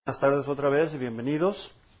Buenas tardes otra vez y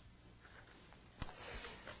bienvenidos.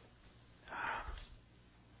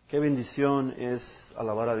 Qué bendición es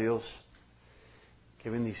alabar a Dios. Qué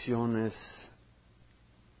bendición es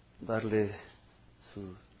darle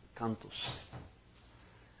sus cantos.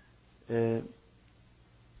 En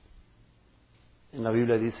la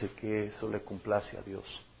Biblia dice que eso le complace a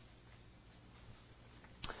Dios.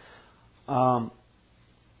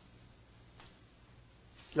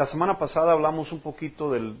 La semana pasada hablamos un poquito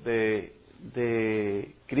de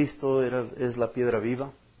Cristo, es la piedra viva,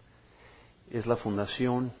 es la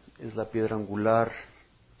fundación, es la piedra angular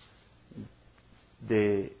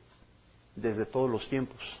desde todos los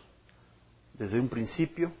tiempos. Desde un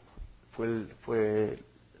principio fue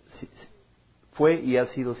y ha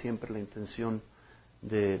sido siempre la intención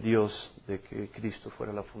de Dios de que Cristo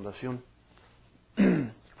fuera la fundación.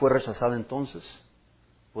 Fue rechazada entonces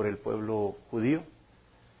por el pueblo judío.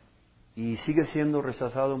 Y sigue siendo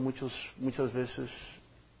rechazado muchas veces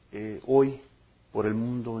hoy por el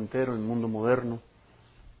mundo entero, el mundo moderno.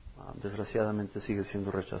 Desgraciadamente sigue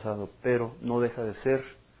siendo rechazado, pero no deja de ser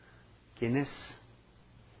quien es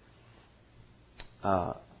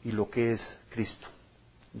y lo que es Cristo,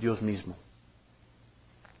 Dios mismo.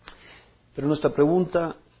 Pero nuestra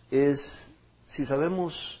pregunta es, si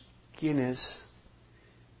sabemos quién es,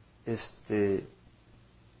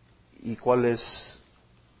 y cuál es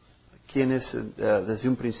quién es desde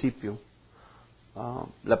un principio.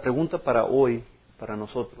 La pregunta para hoy, para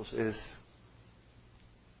nosotros, es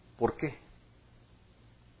 ¿por qué?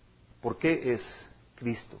 ¿Por qué es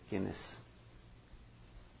Cristo quien es?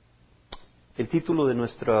 El título de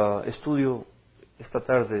nuestro estudio esta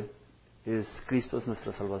tarde es Cristo es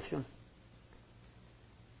nuestra salvación.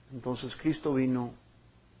 Entonces Cristo vino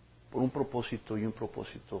por un propósito y un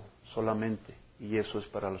propósito solamente, y eso es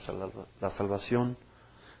para la salvación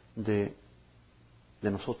de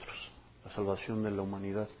nosotros, la salvación de la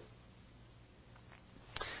humanidad.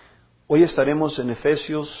 Hoy estaremos en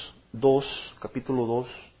Efesios 2, capítulo 2,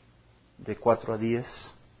 de 4 a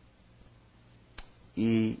 10,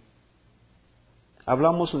 y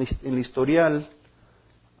hablamos en el historial.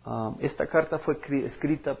 Esta carta fue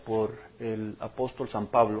escrita por el apóstol San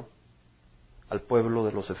Pablo al pueblo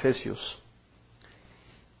de los Efesios.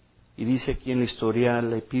 Y dice aquí en el historial,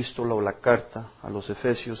 la epístola o la carta a los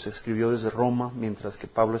Efesios se escribió desde Roma, mientras que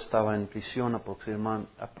Pablo estaba en prisión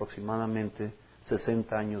aproximadamente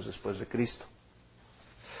 60 años después de Cristo.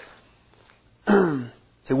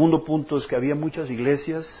 Segundo punto es que había muchas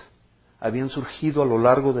iglesias, habían surgido a lo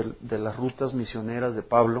largo de las rutas misioneras de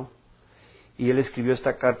Pablo, y él escribió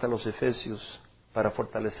esta carta a los Efesios para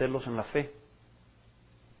fortalecerlos en la fe.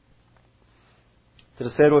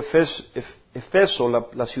 Tercero, Efeso,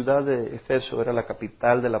 la ciudad de Efeso era la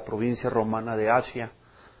capital de la provincia romana de Asia,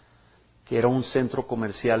 que era un centro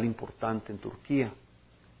comercial importante en Turquía.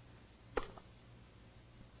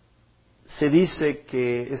 Se dice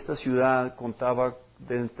que esta ciudad contaba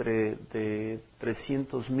de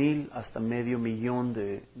 300,000 hasta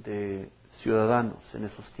 500,000 de ciudadanos en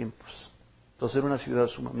esos tiempos. Entonces era una ciudad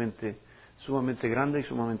sumamente grande y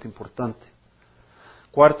sumamente importante.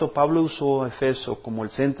 Cuarto, Pablo usó a Efeso como el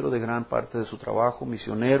centro de gran parte de su trabajo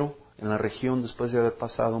misionero en la región después de haber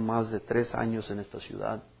pasado más de 3 años en esta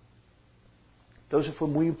ciudad. Entonces fue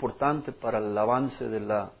muy importante para el avance de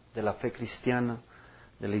la fe cristiana,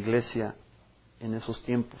 de la iglesia en esos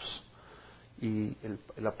tiempos. Y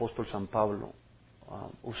el apóstol San Pablo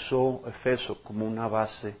usó Efeso como una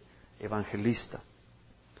base evangelista.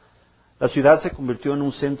 La ciudad se convirtió en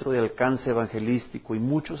un centro de alcance evangelístico y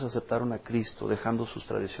muchos aceptaron a Cristo dejando sus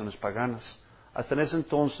tradiciones paganas. Hasta en ese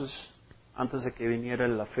entonces, antes de que viniera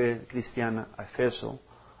la fe cristiana a Efeso,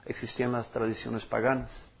 existían las tradiciones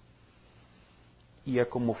paganas. Y ya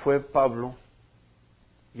como fue Pablo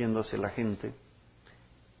yendo hacia la gente,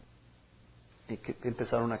 que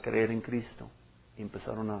empezaron a creer en Cristo,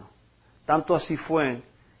 tanto así fue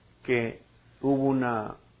que hubo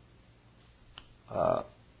una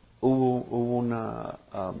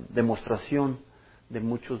demostración de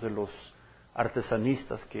muchos de los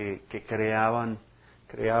artesanistas que creaban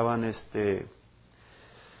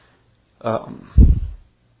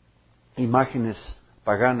imágenes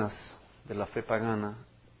paganas de la fe pagana,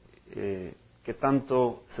 que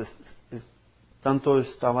tanto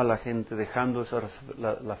estaba la gente dejando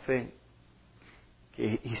la fe,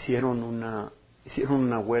 que hicieron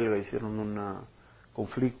una huelga, hicieron un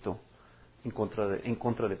conflicto en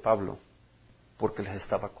contra de Pablo, porque les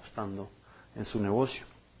estaba costando en su negocio.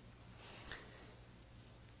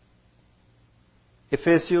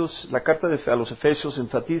 La carta a los Efesios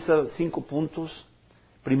enfatiza 5 puntos.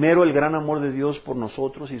 Primero, el gran amor de Dios por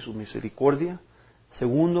nosotros y su misericordia.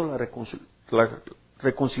 Segundo,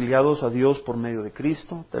 reconciliados a Dios por medio de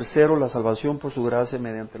Cristo. Tercero, la salvación por su gracia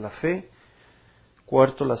mediante la fe.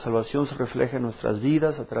 Cuarto, la salvación se refleja en nuestras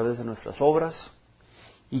vidas a través de nuestras obras.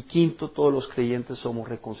 Y quinto, todos los creyentes somos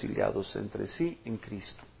reconciliados entre sí en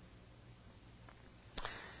Cristo.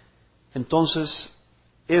 Entonces,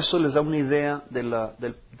 eso les da una idea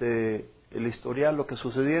del historial, lo que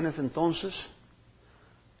sucedía en ese entonces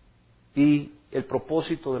y el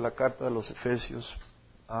propósito de la carta de los Efesios.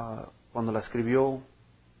 Cuando la escribió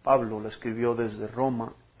Pablo, la escribió desde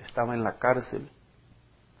Roma, estaba en la cárcel.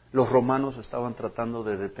 Los romanos estaban tratando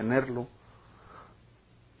de detenerlo,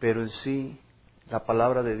 pero en sí la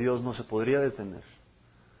palabra de Dios no se podría detener,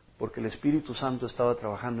 porque el Espíritu Santo estaba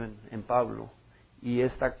trabajando en Pablo, y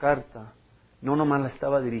esta carta no nomás la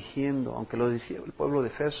estaba dirigiendo, aunque lo dirigía el pueblo de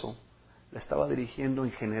Efeso, la estaba dirigiendo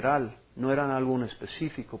en general, no era algo en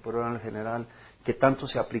específico, pero era en general, que tanto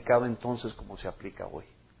se aplicaba entonces como se aplica hoy.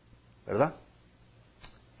 ¿Verdad?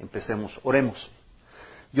 Empecemos, oremos.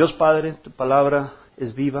 Dios Padre, tu palabra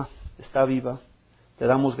es viva, está viva. Te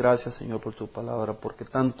damos gracias, Señor, por tu palabra, porque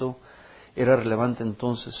tanto era relevante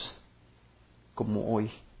entonces como hoy,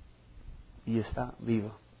 y está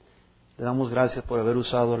viva. Te damos gracias por haber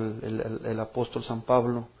usado el apóstol San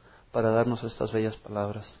Pablo para darnos estas bellas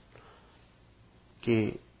palabras,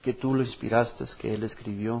 que tú lo inspiraste, que él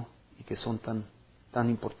escribió, y que son tan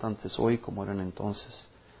importantes hoy como eran entonces.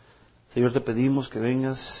 Señor, te pedimos que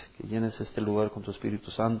vengas, que llenes este lugar con tu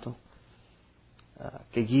Espíritu Santo,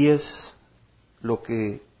 que guíes lo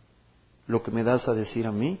que me das a decir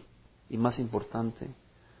a mí, y más importante,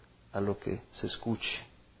 a lo que se escuche,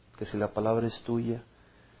 que si la palabra es tuya,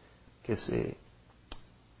 que se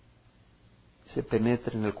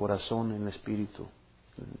penetre en el corazón, en el espíritu,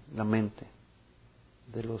 en la mente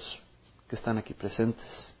de los que están aquí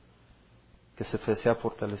presentes, que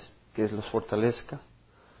que los fortalezca,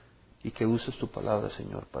 y que uses tu palabra,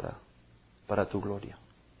 Señor, para tu gloria.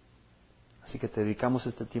 Así que te dedicamos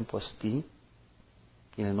este tiempo a ti,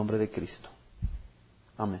 y en el nombre de Cristo.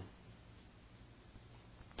 Amén.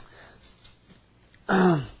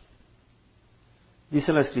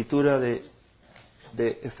 Dice la Escritura de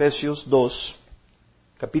Efesios 2,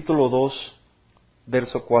 capítulo 2,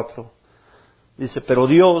 verso 4. Dice, pero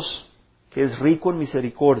Dios, que es rico en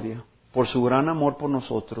misericordia, por su gran amor por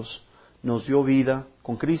nosotros, nos dio vida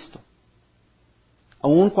con Cristo.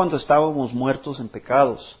 Aun cuando estábamos muertos en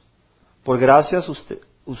pecados, por gracia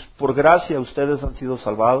ustedes han sido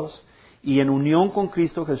salvados, y en unión con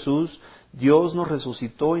Cristo Jesús, Dios nos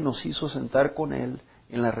resucitó y nos hizo sentar con Él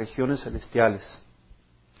en las regiones celestiales,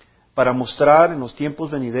 para mostrar en los tiempos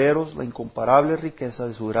venideros la incomparable riqueza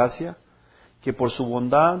de su gracia, que por su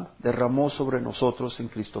bondad derramó sobre nosotros en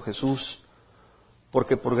Cristo Jesús.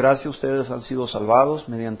 Porque por gracia ustedes han sido salvados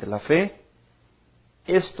mediante la fe.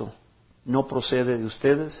 Esto no procede de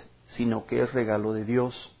ustedes, sino que es regalo de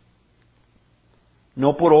Dios.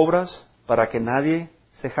 No por obras, para que nadie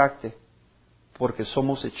se jacte, porque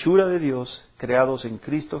somos hechura de Dios, creados en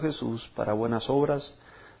Cristo Jesús para buenas obras,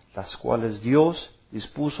 las cuales Dios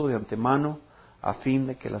dispuso de antemano a fin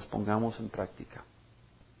de que las pongamos en práctica.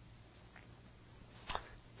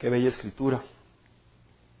 Qué bella escritura.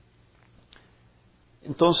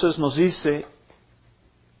 Entonces nos dice,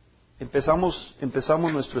 empezamos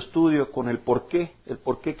nuestro estudio con el por qué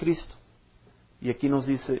Cristo. Y aquí nos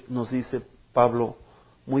dice Pablo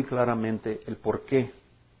muy claramente el por qué.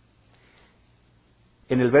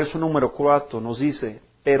 En el verso número 4 nos dice,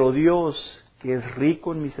 pero Dios, que es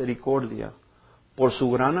rico en misericordia, por su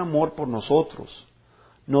gran amor por nosotros,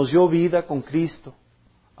 nos dio vida con Cristo,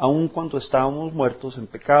 aun cuando estábamos muertos en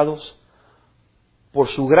pecados. Por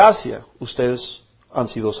su gracia ustedes han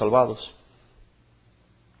sido salvados.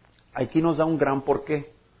 Aquí nos da un gran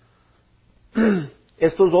porqué.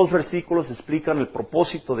 Estos dos versículos explican el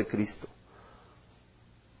propósito de Cristo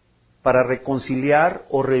para reconciliar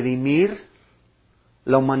o redimir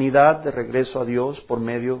la humanidad de regreso a Dios por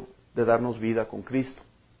medio de darnos vida con Cristo.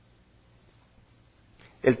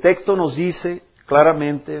 El texto nos dice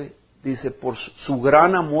claramente, dice, por su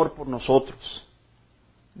gran amor por nosotros,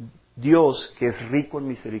 Dios que es rico en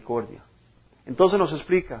misericordia. Entonces nos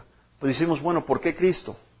explica, pues decimos, bueno, ¿por qué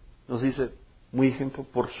Cristo? Nos dice, muy ejemplo,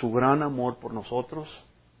 por su gran amor por nosotros,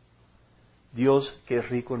 Dios que es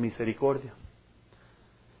rico en misericordia.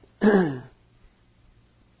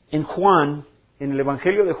 En el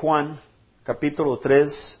Evangelio de Juan, capítulo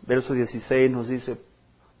 3, verso 16, nos dice,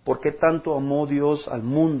 ¿por qué tanto amó Dios al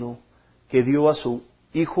mundo que dio a su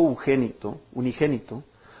Hijo unigénito,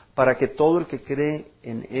 para que todo el que cree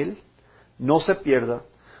en Él no se pierda,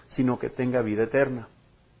 sino que tenga vida eterna?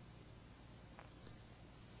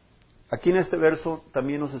 Aquí en este verso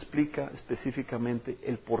también nos explica específicamente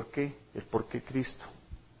el por qué Cristo.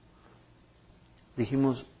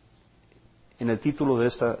 Dijimos en el título de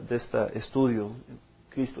este estudio,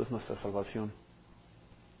 Cristo es nuestra salvación.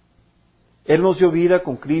 Él nos dio vida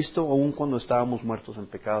con Cristo aun cuando estábamos muertos en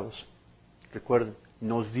pecados. Recuerden,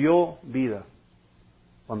 nos dio vida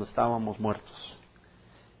cuando estábamos muertos.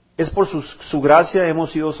 Es por su gracia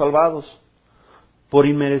hemos sido salvados. Por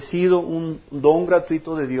inmerecido, un don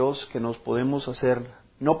gratuito de Dios que no podemos hacer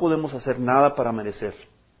nada para merecer.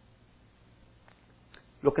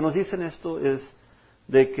 Lo que nos dicen esto es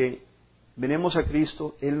de que venimos a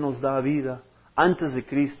Cristo, Él nos da vida. Antes de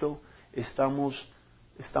Cristo estamos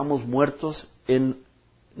muertos en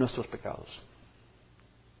nuestros pecados.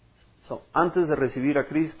 Antes de recibir a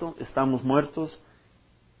Cristo estamos muertos.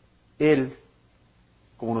 Él,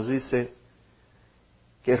 como nos dice,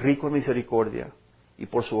 que es rico en misericordia, y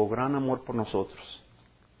por su gran amor por nosotros,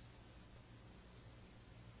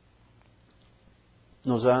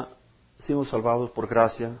 siendo salvados por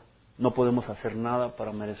gracia, no podemos hacer nada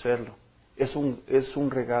para merecerlo. Es un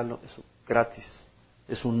regalo, es gratis,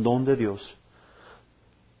 es un don de Dios.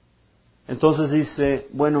 Entonces dice,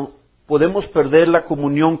 bueno, podemos perder la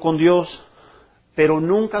comunión con Dios, pero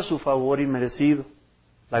nunca su favor inmerecido,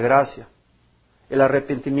 la gracia. El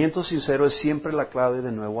arrepentimiento sincero es siempre la clave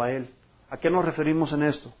de nuevo a Él. ¿A qué nos referimos en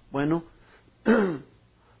esto? Bueno,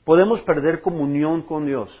 podemos perder comunión con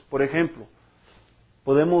Dios. Por ejemplo,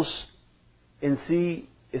 podemos en sí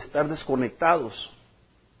estar desconectados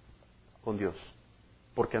con Dios,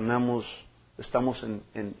 porque estamos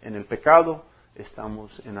en el pecado,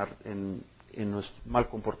 estamos en nuestro mal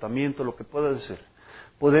comportamiento, lo que pueda ser.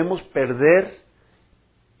 Podemos perder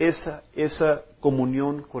esa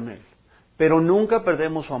comunión con Él, pero nunca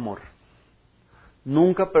perdemos su amor.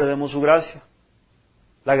 Nunca perdemos su gracia.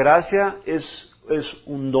 La gracia es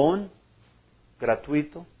un don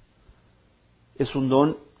gratuito, es un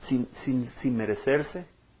don sin merecerse,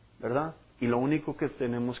 ¿verdad? Y lo único que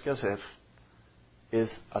tenemos que hacer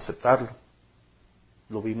es aceptarlo.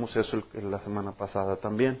 Lo vimos eso la semana pasada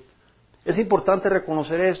también. Es importante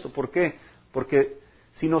reconocer esto. ¿Por qué? Porque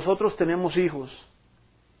si nosotros tenemos hijos,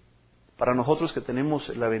 para nosotros que tenemos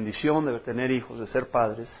la bendición de tener hijos, de ser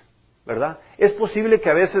padres, ¿verdad? Es posible que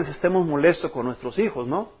a veces estemos molestos con nuestros hijos,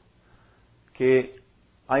 ¿no? Que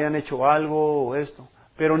hayan hecho algo o esto,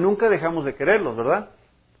 pero nunca dejamos de quererlos, ¿verdad?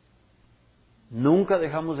 Nunca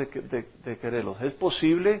dejamos de quererlos. Es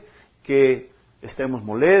posible que estemos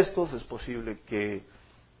molestos, es posible que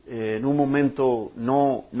en un momento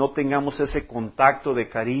no tengamos ese contacto de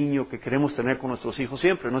cariño que queremos tener con nuestros hijos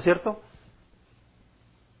siempre, ¿no es cierto?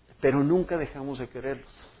 Pero nunca dejamos de quererlos.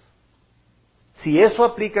 Si eso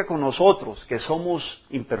aplica con nosotros, que somos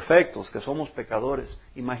imperfectos, que somos pecadores,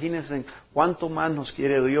 imagínense cuánto más nos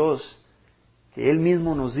quiere Dios, que Él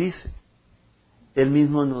mismo nos dice. Él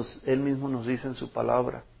mismo nos dice en su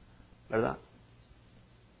palabra, ¿verdad?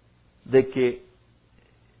 De que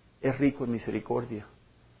es rico en misericordia,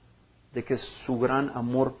 de que es su gran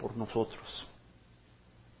amor por nosotros.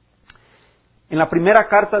 En la primera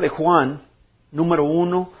carta de Juan, número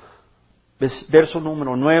 1, verso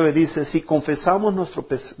número 9, dice, si confesamos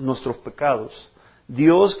nuestros pecados,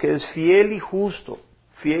 Dios que es fiel y justo,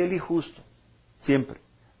 siempre,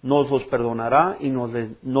 nos los perdonará y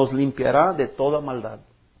nos limpiará de toda maldad.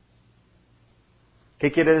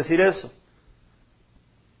 ¿Qué quiere decir eso?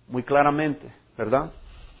 Muy claramente, ¿verdad?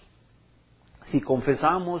 Si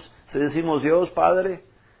confesamos, si decimos, Dios Padre,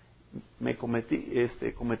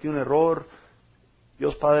 cometí un error,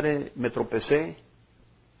 Dios Padre, me tropecé,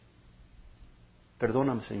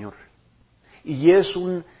 perdóname, Señor. Y es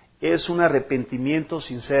un arrepentimiento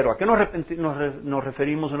sincero. ¿A qué nos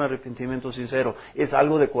referimos a un arrepentimiento sincero? Es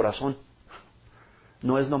algo de corazón.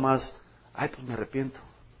 No es nomás, pues me arrepiento.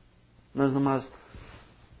 No es nomás,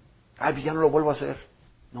 ya no lo vuelvo a hacer.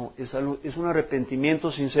 No, es un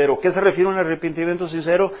arrepentimiento sincero. ¿Qué se refiere a un arrepentimiento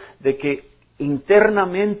sincero? De que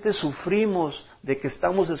internamente sufrimos, de que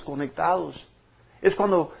estamos desconectados. Es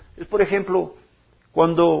por ejemplo,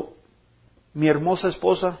 cuando mi hermosa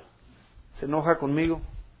esposa se enoja conmigo,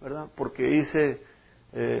 ¿verdad? Porque hice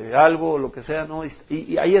algo o lo que sea, ¿no?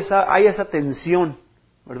 Y hay esa tensión,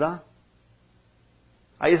 ¿verdad?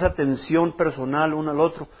 Hay esa tensión personal uno al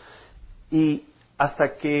otro. Y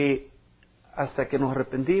hasta que nos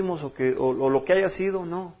arrepentimos o lo que haya sido,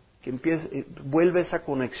 ¿no? Que vuelve esa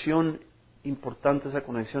conexión importante, esa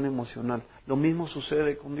conexión emocional. Lo mismo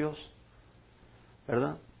sucede con Dios,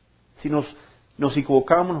 ¿verdad? Si nos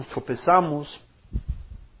equivocamos, nos tropezamos,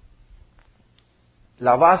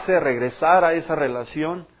 la base de regresar a esa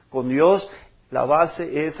relación con Dios La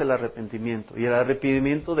base es el arrepentimiento. Y el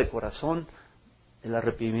arrepentimiento de corazón, el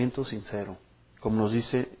arrepentimiento sincero, como nos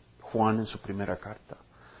dice Juan en su primera carta.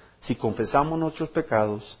 Si confesamos nuestros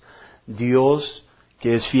pecados, Dios,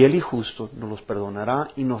 que es fiel y justo, nos los perdonará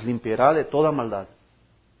y nos limpiará de toda maldad.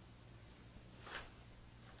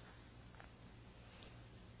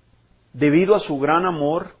 Debido a su gran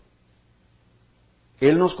amor,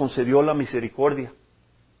 Él nos concedió la misericordia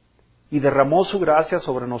y derramó su gracia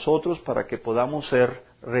sobre nosotros para que podamos ser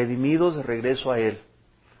redimidos de regreso a Él.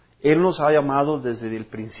 Él nos ha llamado desde el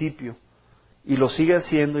principio y lo sigue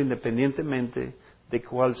haciendo independientemente de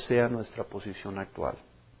cuál sea nuestra posición actual.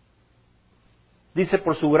 Dice,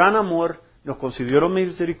 por su gran amor nos concedió la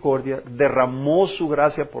misericordia, derramó su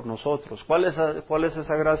gracia por nosotros. ¿Cuál es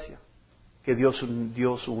esa gracia? Que Dios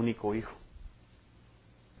dio su único Hijo.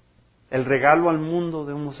 El regalo al mundo,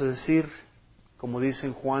 debemos decir, como dice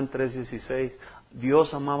en Juan 3:16,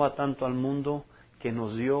 Dios amaba tanto al mundo que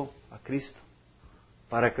nos dio a Cristo,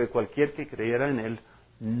 para que cualquier que creyera en Él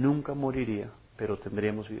nunca moriría, pero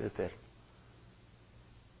tendríamos vida eterna.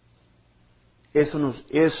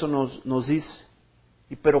 Eso nos dice.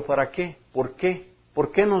 ¿Pero para qué? ¿Por qué?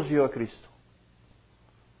 ¿Por qué nos dio a Cristo?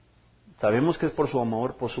 Sabemos que es por su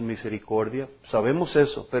amor, por su misericordia, sabemos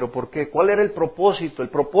eso, pero ¿por qué? ¿Cuál era el propósito? El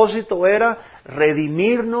propósito era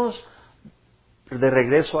redimirnos de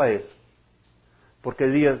regreso a Él. Porque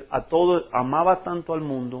amaba tanto al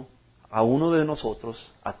mundo, a uno de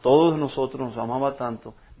nosotros, a todos nosotros nos amaba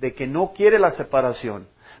tanto, de que no quiere la separación.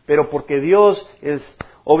 Pero porque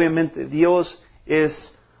obviamente Dios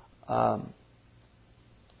es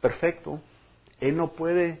perfecto, Él no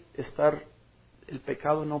puede estar, el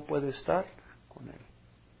pecado no puede estar con Él.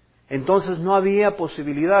 Entonces no había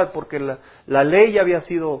posibilidad, porque la ley ya había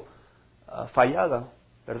sido fallada,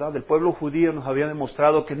 ¿verdad? El pueblo judío nos había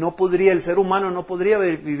demostrado que el ser humano no podría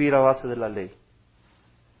vivir a base de la ley.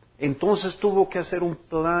 Entonces tuvo que hacer un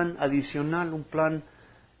plan adicional, un plan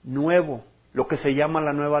nuevo, lo que se llama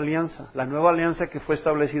la nueva alianza. La nueva alianza que fue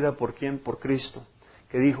establecida ¿por quién? Por Cristo,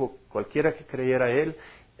 que dijo, cualquiera que creyera a Él,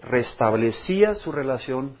 restablecía su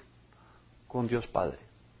relación con Dios Padre.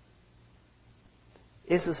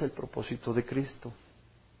 Ese es el propósito de Cristo,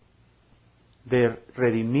 de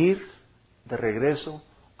redimir de regreso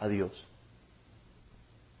a Dios.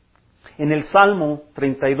 En el Salmo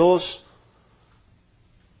 32,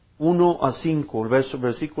 1 a 5,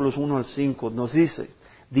 versículos 1 al 5, nos dice,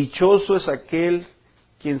 dichoso es aquel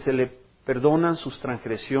quien se le perdonan sus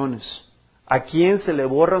transgresiones, a quien se le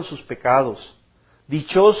borran sus pecados.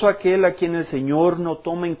 Dichoso aquel a quien el Señor no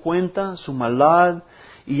toma en cuenta su maldad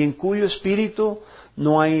y en cuyo espíritu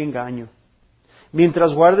no hay engaño.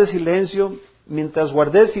 Mientras guardé silencio,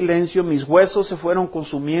 mis huesos se fueron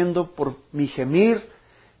consumiendo por mi gemir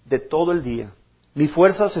de todo el día. Mi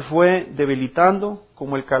fuerza se fue debilitando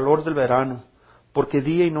como el calor del verano, porque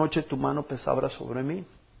día y noche tu mano pesaba sobre mí.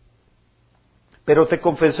 Pero te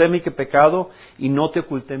confesé mi pecado y no te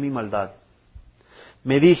oculté mi maldad.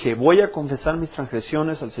 Me dije, voy a confesar mis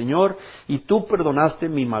transgresiones al Señor, y tú perdonaste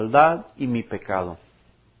mi maldad y mi pecado.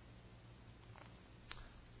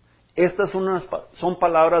 Estas son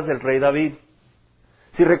palabras del rey David.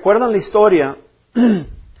 Si recuerdan la historia,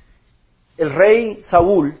 el rey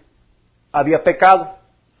Saúl había pecado,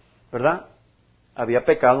 ¿verdad? Había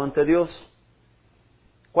pecado ante Dios.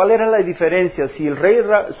 ¿Cuál era la diferencia? Si el rey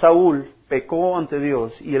Saúl pecó ante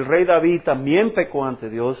Dios y el rey David también pecó ante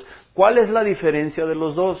Dios, ¿cuál es la diferencia de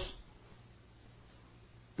los dos?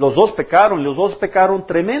 Los dos pecaron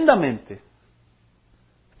tremendamente.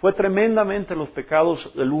 Fue tremendamente los pecados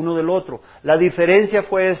el uno del otro. La diferencia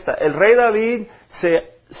fue esta. El rey David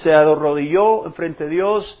se arrodilló enfrente de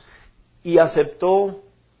Dios y aceptó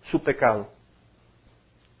su pecado.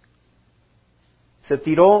 Se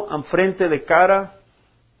tiró enfrente de cara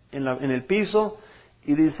en el piso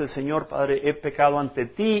y dice, Señor Padre, he pecado ante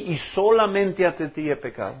ti y solamente ante ti he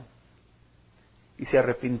pecado. Y se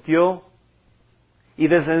arrepintió. Y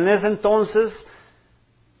desde ese entonces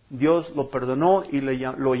Dios lo perdonó y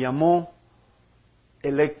lo llamó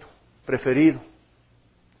electo, preferido.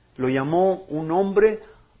 Lo llamó un hombre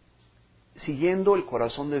siguiendo el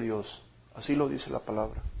corazón de Dios. Así lo dice la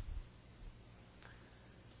palabra.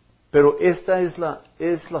 Pero esta es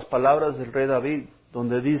las palabras del rey David,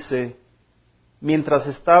 donde dice, mientras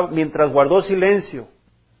guardó silencio,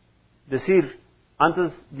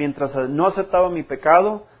 mientras no aceptaba mi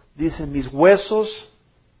pecado, dice, mis huesos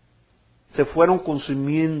se fueron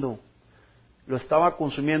consumiendo. Lo estaba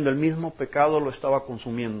consumiendo, el mismo pecado lo estaba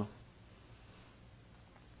consumiendo.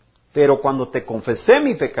 Pero cuando te confesé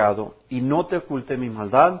mi pecado y no te oculté mi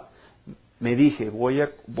maldad, me dije, voy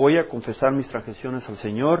a confesar mis transgresiones al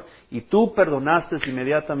Señor, y tú perdonaste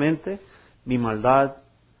inmediatamente mi maldad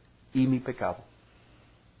y mi pecado.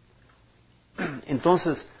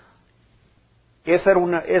 Entonces, esa era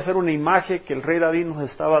una imagen que el rey David nos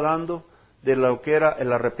estaba dando de lo que era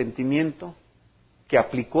el arrepentimiento, que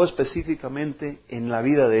aplicó específicamente en la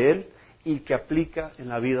vida de él y que aplica en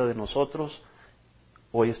la vida de nosotros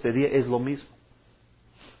hoy este día. Es lo mismo.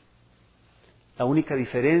 La única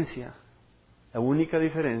diferencia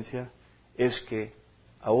es que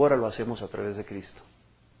ahora lo hacemos a través de Cristo.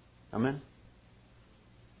 Amén.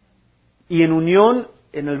 Y en unión,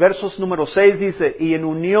 en el verso número 6 dice, y en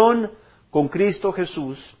unión con Cristo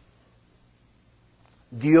Jesús,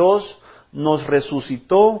 Dios nos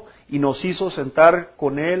resucitó y nos hizo sentar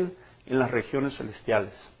con Él en las regiones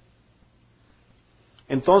celestiales.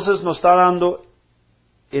 Entonces nos está dando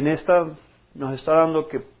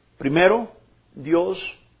que primero Dios,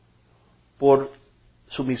 por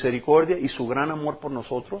su misericordia y su gran amor por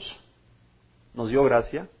nosotros, nos dio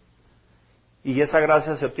gracia. Y esa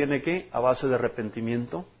gracia se obtiene ¿qué? A base de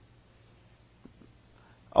arrepentimiento.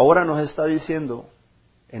 Ahora nos está diciendo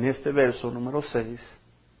en este verso número 6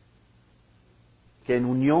 que en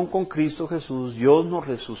unión con Cristo Jesús Dios nos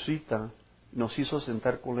resucita, nos hizo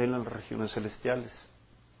sentar con Él en las regiones celestiales.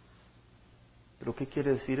 ¿Pero qué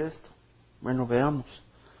quiere decir esto? Bueno, veamos.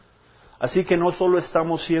 Así que no solo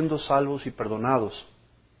estamos siendo salvos y perdonados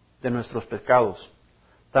de nuestros pecados,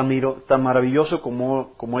 tan maravilloso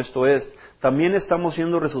como esto es, también estamos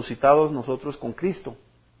siendo resucitados nosotros con Cristo.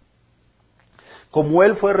 Como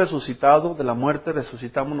Él fue resucitado de la muerte,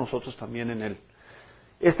 resucitamos nosotros también en Él.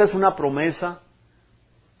 Esta es una promesa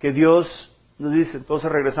que Dios nos dice.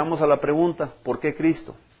 Entonces regresamos a la pregunta, ¿por qué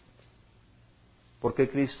Cristo? ¿Por qué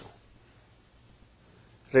Cristo?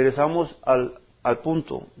 Regresamos al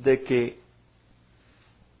punto de que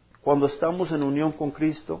cuando estamos en unión con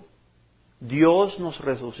Cristo, Dios nos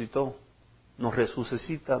resucitó, nos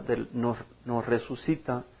resucita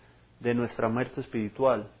de nuestra muerte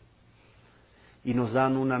espiritual y nos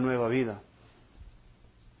dan una nueva vida.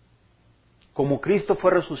 Como Cristo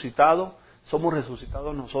fue resucitado, somos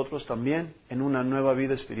resucitados nosotros también en una nueva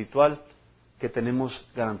vida espiritual que tenemos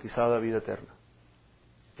garantizada vida eterna.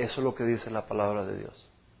 Eso es lo que dice la palabra de Dios.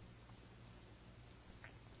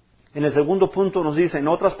 En el segundo punto nos dice, en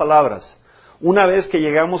otras palabras, una vez que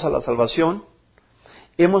llegamos a la salvación,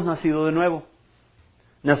 hemos nacido de nuevo.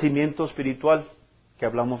 Nacimiento espiritual, que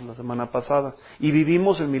hablamos la semana pasada, y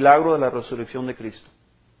vivimos el milagro de la resurrección de Cristo.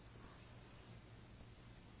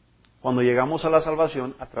 Cuando llegamos a la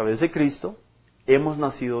salvación, a través de Cristo, hemos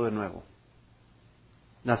nacido de nuevo.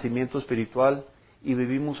 Nacimiento espiritual, y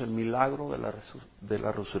vivimos el milagro de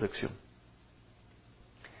la resurrección.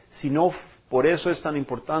 Si no, por eso es tan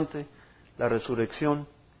importante la resurrección,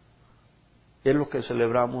 es lo que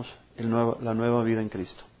celebramos la nueva vida en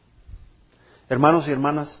Cristo. Hermanos y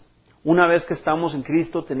hermanas, una vez que estamos en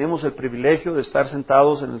Cristo, tenemos el privilegio de estar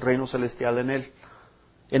sentados en el reino celestial en Él.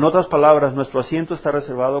 En otras palabras, nuestro asiento está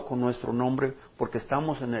reservado con nuestro nombre porque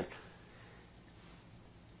estamos en Él.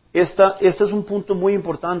 Este es un punto muy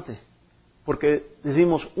importante, porque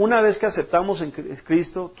decimos, una vez que aceptamos en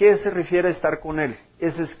Cristo, ¿qué se refiere a estar con Él?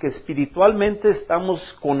 Es que espiritualmente estamos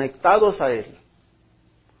conectados a Él.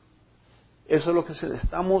 Eso es lo que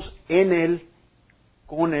estamos en Él,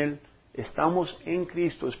 con Él, estamos en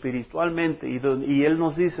Cristo espiritualmente, y Él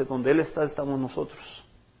nos dice, donde Él está, estamos nosotros.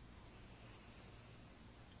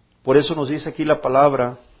 Por eso nos dice aquí la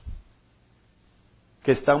palabra,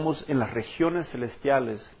 que estamos en las regiones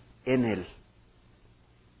celestiales en Él.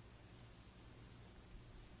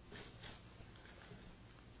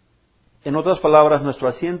 En otras palabras, nuestro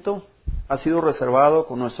asiento ha sido reservado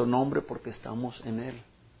con nuestro nombre porque estamos en Él.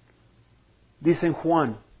 Dice en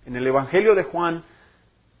Juan, en el Evangelio de Juan,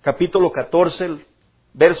 capítulo 14,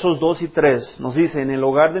 versos 2 y 3, nos dice, en el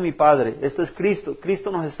hogar de mi Padre, esto es Cristo,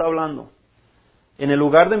 Cristo nos está hablando, en el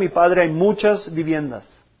hogar de mi Padre hay muchas viviendas.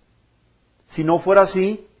 Si no fuera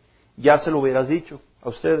así, ya se lo hubieras dicho a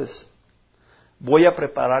ustedes. Voy a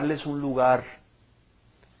prepararles un lugar,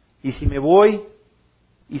 y si me voy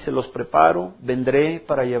y se los preparo, vendré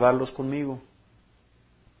para llevarlos conmigo.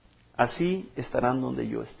 Así estarán donde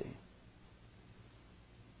yo esté.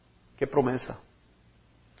 ¡Qué promesa!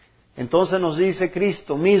 Entonces nos dice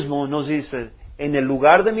Cristo mismo, nos dice, en el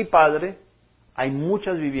lugar de mi Padre hay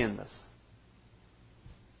muchas viviendas.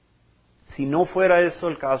 Si no fuera eso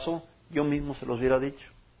el caso, yo mismo se los hubiera dicho.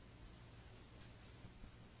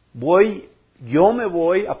 Yo me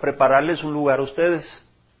voy a prepararles un lugar a ustedes.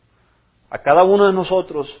 A cada uno de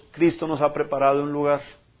nosotros, Cristo nos ha preparado un lugar.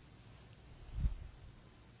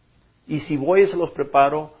 Y si voy y se los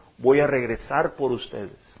preparo, voy a regresar por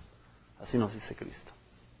ustedes. Así nos dice Cristo.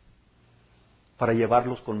 Para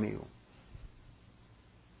llevarlos conmigo.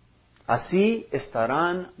 Así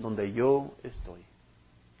estarán donde yo estoy.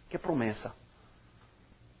 ¡Qué promesa!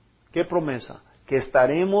 ¡Qué promesa! Que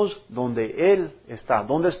estaremos donde Él está.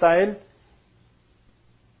 ¿Dónde está Él?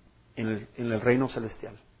 En el reino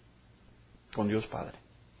celestial. Con Dios Padre.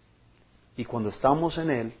 Y cuando estamos en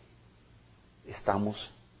Él,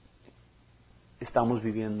 estamos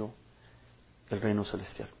viviendo el reino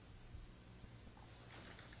celestial.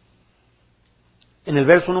 En el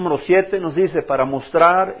verso número 7 nos dice, para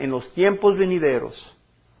mostrar en los tiempos venideros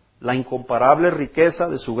la incomparable riqueza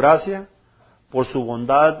de su gracia, por su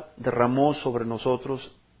bondad derramó sobre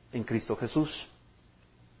nosotros en Cristo Jesús.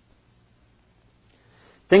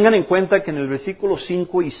 Tengan en cuenta que en el versículo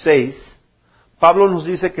 5 y 6, Pablo nos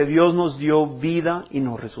dice que Dios nos dio vida y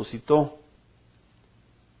nos resucitó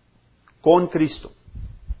con Cristo.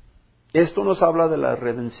 Esto nos habla de la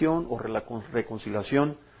redención o la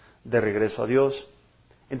reconciliación de regreso a Dios.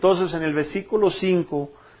 Entonces, en el versículo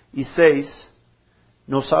 5 y 6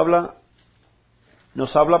 nos habla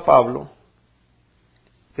Pablo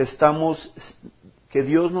que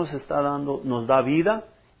Dios nos da vida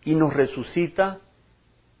y nos resucita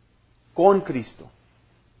con Cristo.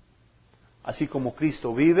 Así como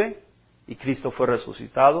Cristo vive y Cristo fue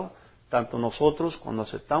resucitado, tanto nosotros, cuando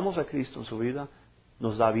aceptamos a Cristo en su vida,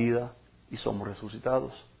 nos da vida y somos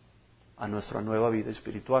resucitados a nuestra nueva vida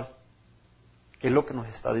espiritual. Es lo que nos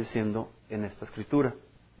está diciendo en esta escritura.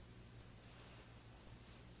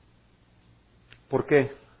 ¿Por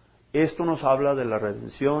qué? Esto nos habla de la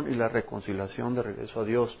redención y la reconciliación de regreso a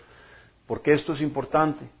Dios. ¿Por qué esto es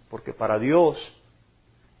importante? Porque para Dios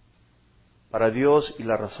y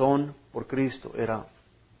la razón por Cristo era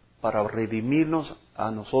para redimirnos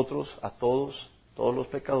a nosotros, a todos los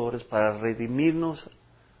pecadores, para redimirnos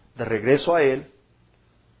de regreso a Él,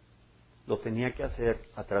 lo tenía que hacer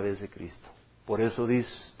a través de Cristo. Por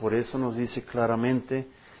eso nos dice claramente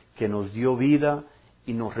que nos dio vida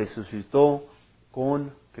y nos resucitó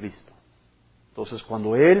con Cristo. Entonces,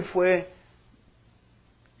 cuando Él fue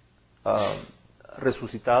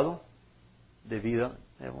resucitado de vida,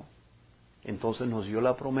 entonces nos dio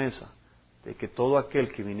la promesa de que todo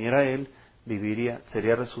aquel que viniera a Él viviría,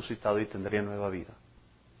 sería resucitado y tendría nueva vida.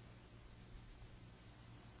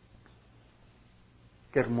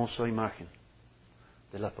 Qué hermosa imagen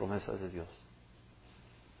de las promesas de Dios.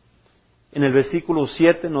 En el versículo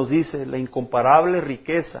 7 nos dice, la incomparable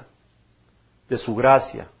riqueza de su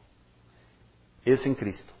gracia es en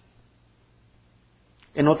Cristo.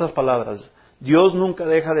 En otras palabras, Dios nunca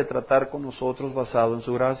deja de tratar con nosotros basado en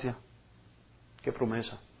su gracia. ¡Qué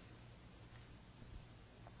promesa!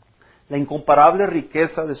 La incomparable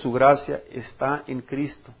riqueza de su gracia está en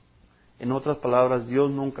Cristo. En otras palabras,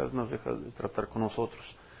 Dios nunca nos deja de tratar con nosotros.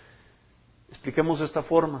 Expliquemos de esta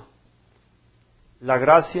forma. La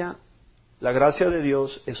gracia de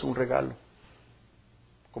Dios es un regalo.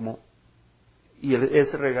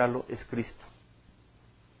 Ese regalo es Cristo.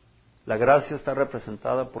 La gracia está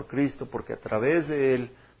representada por Cristo porque a través de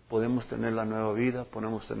Él podemos tener la nueva vida,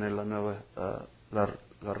 podemos tener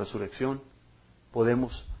la resurrección,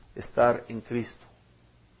 podemos estar en Cristo.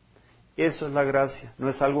 Eso es la gracia. No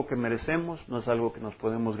es algo que merecemos, no es algo que nos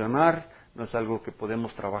podemos ganar, no es algo que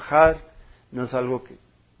podemos trabajar, no es algo que...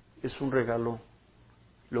 Es un regalo.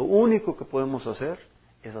 Lo único que podemos hacer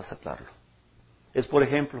es aceptarlo. Es, por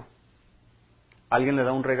ejemplo, alguien le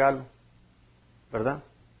da un regalo, ¿verdad?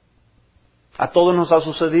 A todos nos ha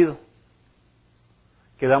sucedido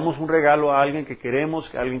que damos un regalo a alguien que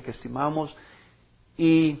queremos, a alguien que estimamos,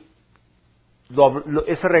 y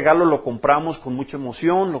ese regalo lo compramos con mucha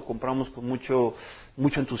emoción, lo compramos con mucho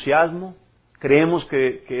entusiasmo, creemos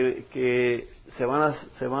que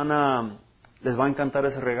les va a encantar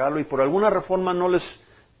ese regalo, y por alguna forma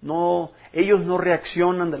ellos no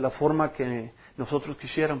reaccionan de la forma que nosotros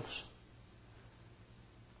quisiéramos.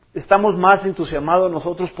 Estamos más entusiasmados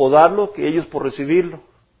nosotros por darlo que ellos por recibirlo,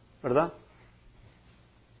 ¿verdad?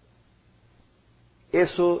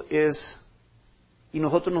 Eso es, y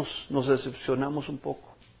nosotros nos decepcionamos un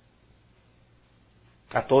poco.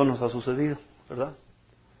 A todos nos ha sucedido, ¿verdad?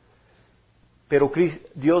 Pero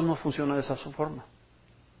Dios no funciona de esa forma.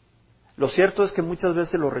 Lo cierto es que muchas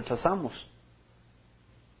veces lo rechazamos,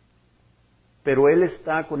 pero Él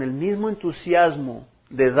está con el mismo entusiasmo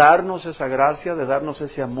de darnos esa gracia, de darnos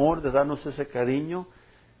ese amor, de darnos ese cariño,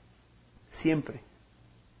 siempre.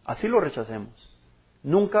 Así lo rechacemos.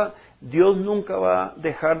 Dios nunca va a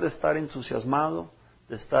dejar de estar entusiasmado,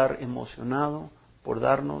 de estar emocionado por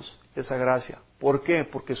darnos esa gracia. ¿Por qué?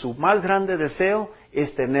 Porque su más grande deseo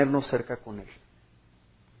es tenernos cerca con Él.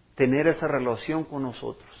 tener esa relación con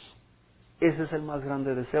nosotros. Ese es el más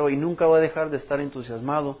grande deseo y nunca va a dejar de estar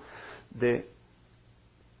entusiasmado de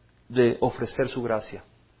ofrecer su gracia.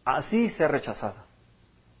 Así sea rechazada.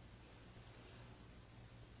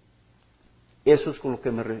 Eso es con lo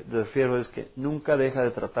que me refiero, es que nunca deja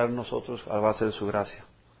de tratar nosotros a base de su gracia.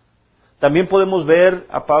 También podemos ver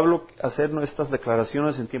a Pablo hacer estas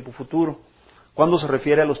declaraciones en tiempo futuro, cuando se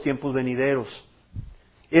refiere a los tiempos venideros.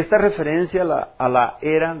 Esta referencia a la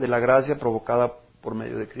era de la gracia provocada por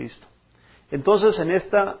medio de Cristo. Entonces, en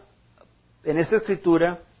esta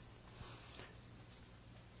escritura,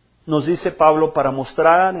 nos dice Pablo, para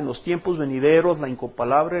mostrar en los tiempos venideros la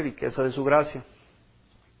incomparable riqueza de su gracia.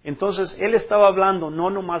 Entonces, él estaba hablando no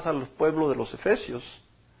nomás al pueblo de los Efesios,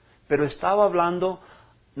 pero nos estaba hablando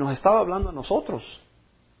a nosotros.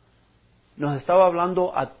 Nos estaba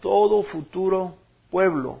hablando a todo futuro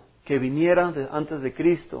pueblo que viniera antes de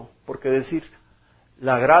Cristo, porque decir,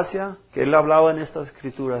 la gracia que él hablaba en estas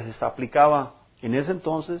escrituras se aplicaba en ese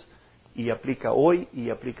entonces y aplica hoy y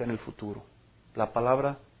aplica en el futuro. La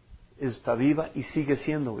palabra está viva y sigue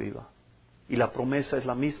siendo viva. Y la promesa es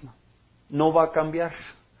la misma. No va a cambiar.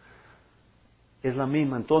 Es la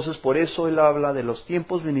misma. Entonces, por eso él habla de los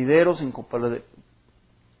tiempos venideros,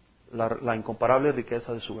 la incomparable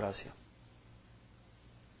riqueza de su gracia.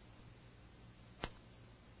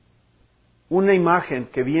 Una imagen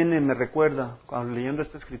que viene, me recuerda, cuando leyendo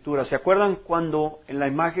esta escritura, ¿se acuerdan en la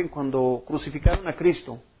imagen cuando crucificaron a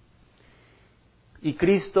Cristo? Y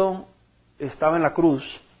Cristo estaba en la cruz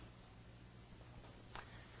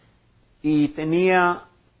y tenía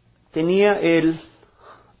él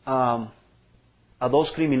a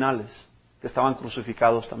dos criminales que estaban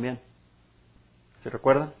crucificados también. ¿Se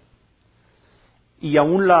recuerdan? Y a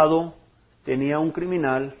un lado tenía un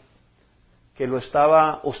criminal que lo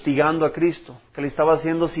estaba hostigando a Cristo, que le estaba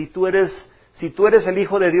haciendo, si tú eres el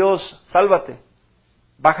Hijo de Dios, sálvate,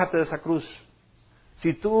 bájate de esa cruz.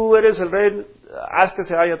 Si tú eres el Rey, haz que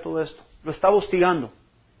se haya todo esto. Lo estaba hostigando.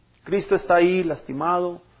 Cristo está ahí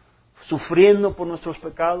lastimado, sufriendo por nuestros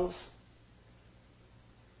pecados.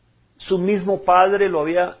 Su mismo Padre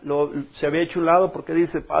se había hecho un lado porque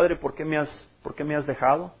dice, Padre, ¿por qué me has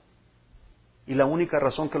dejado? Y la única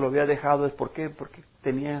razón que lo había dejado es porque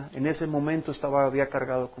en ese momento había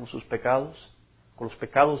cargado con sus pecados, con los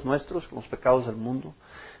pecados nuestros, con los pecados del mundo.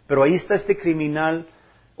 Pero ahí está este criminal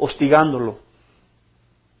hostigándolo,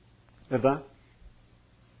 ¿verdad?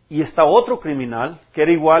 Y está otro criminal que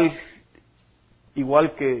era igual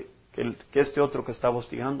que este otro que estaba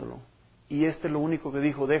hostigándolo. Y lo único que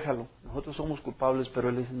dijo, déjalo, nosotros somos culpables, pero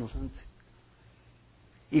él es inocente.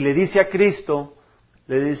 Y le dice a Cristo,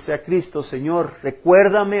 Señor,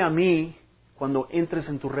 recuérdame a mí cuando entres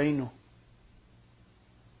en tu reino.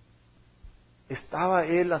 Estaba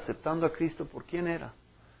él aceptando a Cristo por quién era.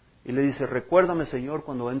 Y le dice, recuérdame, Señor,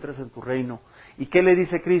 cuando entres en tu reino. ¿Y qué le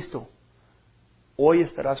dice Cristo? Hoy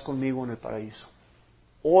estarás conmigo en el paraíso.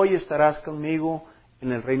 Hoy estarás conmigo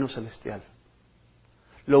en el reino celestial.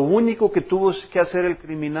 Lo único que tuvo que hacer el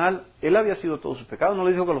criminal, él había sido todos sus pecados. No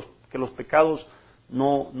le dijo que los pecados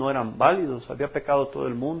no eran válidos. Había pecado todo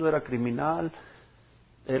el mundo, era criminal,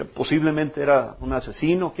 posiblemente era un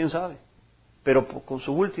asesino, quién sabe. Pero con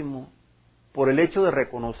su último, por el hecho de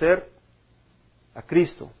reconocer a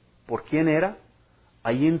Cristo por quién era,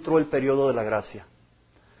 ahí entró el periodo de la gracia.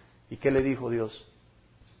 ¿Y qué le dijo Dios?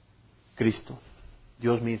 Cristo,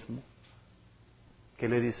 Dios mismo. ¿Qué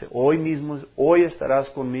le dice? Hoy estarás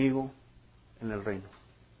conmigo en el reino,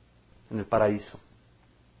 en el paraíso.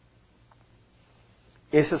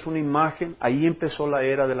 Esa es una imagen, ahí empezó la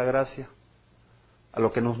era de la gracia, a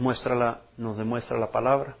lo que nos demuestra la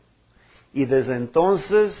palabra. Y desde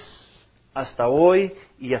entonces hasta hoy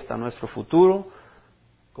y hasta nuestro futuro,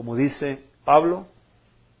 como dice Pablo,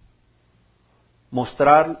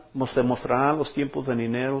 se mostrarán los tiempos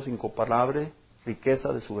venideros incomparable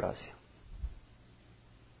riqueza de su gracia.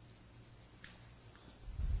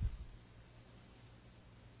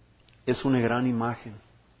 Es una gran imagen.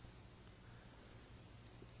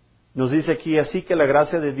 Nos dice aquí, así que la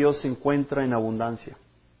gracia de Dios se encuentra en abundancia.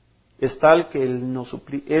 Es tal que Él nos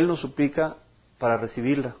suplica para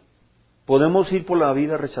recibirla. Podemos ir por la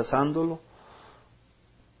vida rechazándolo,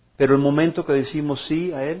 pero el momento que decimos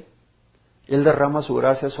sí a Él derrama su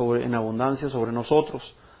gracia en abundancia sobre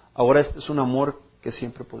nosotros. Ahora este es un amor que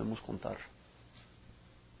siempre podemos contar.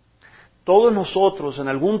 Todos nosotros en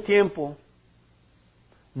algún tiempo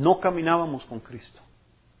no caminábamos con Cristo,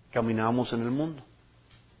 caminábamos en el mundo.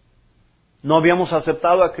 No habíamos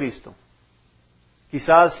aceptado a Cristo.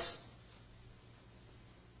 Quizás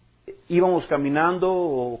íbamos caminando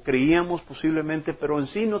o creíamos posiblemente, pero en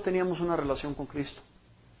sí no teníamos una relación con Cristo.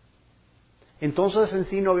 Entonces en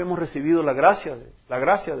sí no habíamos recibido la gracia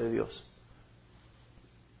de Dios,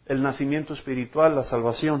 el nacimiento espiritual, la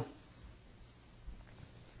salvación,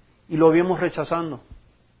 y lo habíamos rechazando.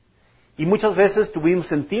 Y muchas veces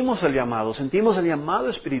sentimos el llamado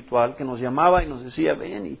espiritual que nos llamaba y nos decía,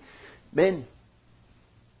 ven,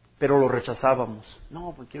 pero lo rechazábamos.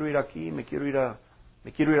 No, me quiero ir aquí, me quiero ir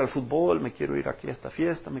al fútbol, me quiero ir aquí a esta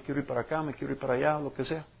fiesta, me quiero ir para acá, me quiero ir para allá, lo que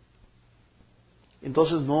sea.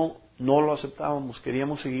 Entonces no lo aceptábamos,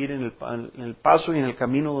 queríamos seguir en el paso y en el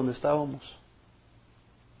camino donde estábamos.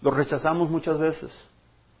 Lo rechazamos muchas veces.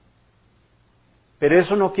 Pero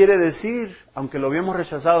eso no quiere decir, aunque lo habíamos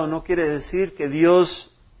rechazado, no quiere decir que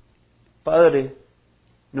Dios, Padre,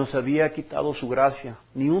 nos había quitado su gracia,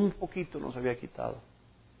 ni un poquito nos había quitado.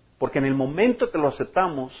 Porque en el momento que lo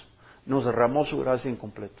aceptamos, nos derramó su gracia en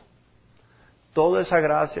completo. Toda esa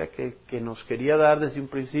gracia que nos quería dar desde un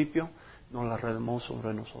principio, nos la derramó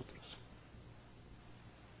sobre nosotros.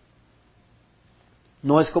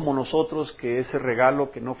 No es como nosotros, que ese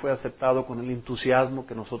regalo que no fue aceptado con el entusiasmo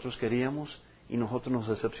que nosotros queríamos, y nosotros nos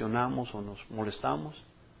decepcionamos o nos molestamos.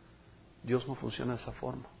 Dios no funciona de esa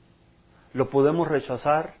forma. Lo podemos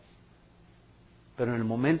rechazar, pero en el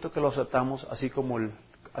momento que lo aceptamos, así como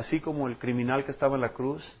el criminal que estaba en la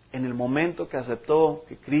cruz, en el momento que aceptó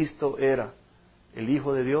que Cristo era el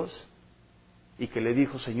Hijo de Dios y que le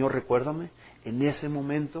dijo, Señor, recuérdame, en ese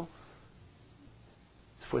momento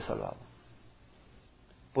fue salvado.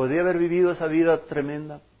 Podría haber vivido esa vida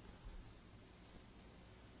tremenda,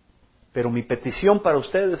 pero mi petición para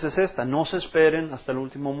ustedes es esta: no se esperen hasta el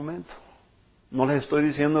último momento. No les estoy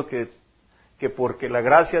diciendo que porque la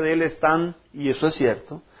gracia de Él es tan, y eso es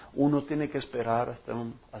cierto, uno tiene que esperar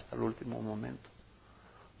hasta el último momento.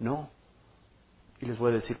 No. Y les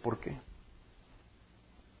voy a decir por qué.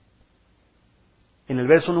 En el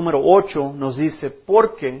verso número 8 nos dice,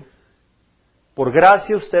 porque por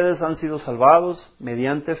gracia ustedes han sido salvados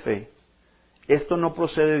mediante fe. Esto no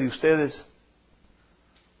procede de ustedes,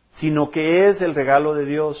 sino que es el regalo de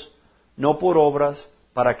Dios, no por obras,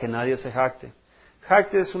 para que nadie se jacte.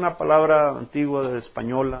 Jacte es una palabra antigua de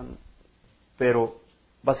española, pero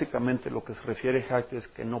básicamente lo que se refiere a jacte es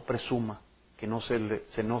que no presuma, que no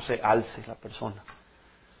se alce la persona.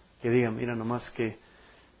 Que diga, mira nomás qué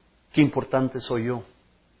importante soy yo.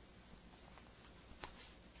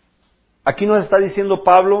 Aquí nos está diciendo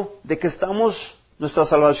Pablo de que nuestra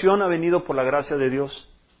salvación ha venido por la gracia de Dios,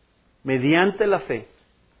 mediante la fe.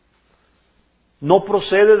 No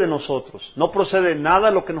procede de nosotros, no procede de nada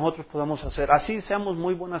lo que nosotros podamos hacer. Así seamos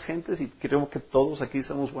muy buenas gentes, y creo que todos aquí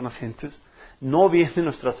somos buenas gentes, no viene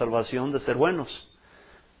nuestra salvación de ser buenos.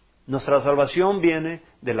 Nuestra salvación viene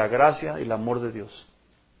de la gracia y el amor de Dios.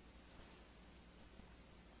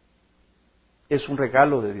 Es un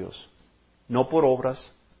regalo de Dios, no por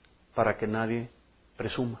obras, para que nadie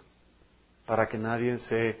presuma, para que nadie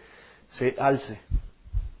se alce.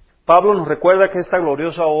 Pablo nos recuerda que esta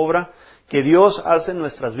gloriosa obra que Dios hace en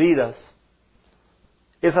nuestras vidas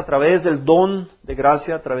es a través del don de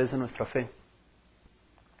gracia, a través de nuestra fe.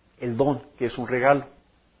 El don, que es un regalo.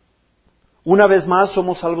 Una vez más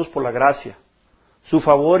somos salvos por la gracia, su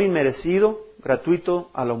favor inmerecido, gratuito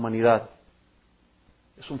a la humanidad.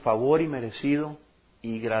 Es un favor inmerecido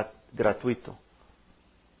y gratuito.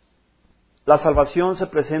 La salvación se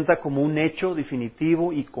presenta como un hecho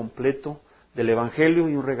definitivo y completo del Evangelio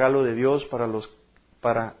y un regalo de Dios para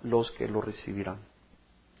los que lo recibirán.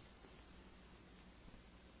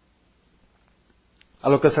 A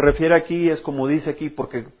lo que se refiere aquí es como dice aquí,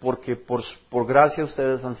 porque por gracia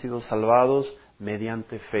ustedes han sido salvados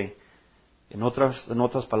mediante fe. En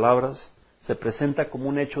otras palabras, se presenta como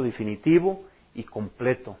un hecho definitivo y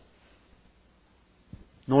completo.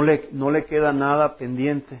 No le queda nada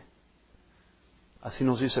pendiente. Así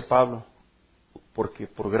nos dice Pablo, porque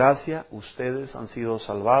por gracia ustedes han sido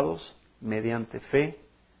salvados mediante fe,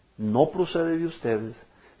 no procede de ustedes,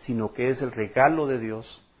 sino que es el regalo de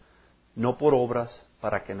Dios, no por obras,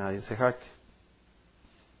 para que nadie se jacte.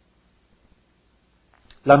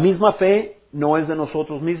 La misma fe no es de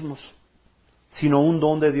nosotros mismos, sino un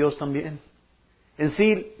don de Dios también. En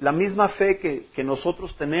sí, la misma fe que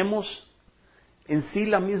nosotros tenemos, en sí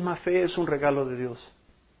la misma fe es un regalo de Dios.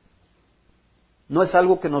 No es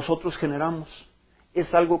algo que nosotros generamos,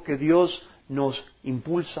 es algo que Dios nos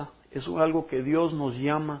impulsa, es algo que Dios nos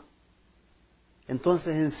llama.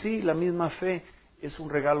 Entonces, en sí, la misma fe es un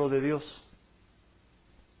regalo de Dios.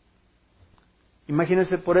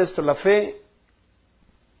 Imagínense por esto, la fe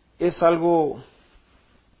es algo,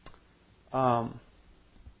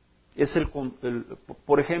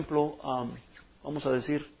 por ejemplo, vamos a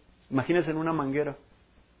decir, imagínense en una manguera,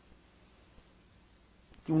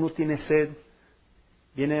 que uno tiene sed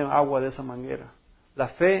Viene agua de esa manguera. La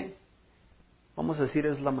fe, vamos a decir,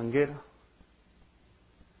 es la manguera.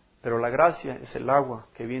 Pero la gracia es el agua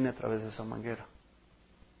que viene a través de esa manguera.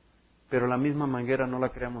 Pero la misma manguera no la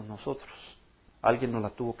creamos nosotros. Alguien nos la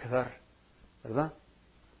tuvo que dar, ¿verdad?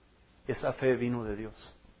 Esa fe vino de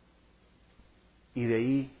Dios. Y de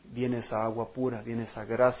ahí viene esa agua pura, viene esa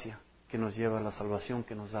gracia que nos lleva a la salvación,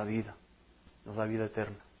 que nos da vida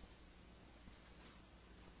eterna.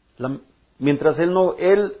 Mientras Él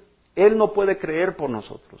no puede creer por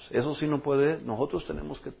nosotros, eso sí no puede, nosotros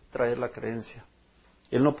tenemos que traer la creencia.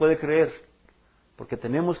 Él no puede creer, porque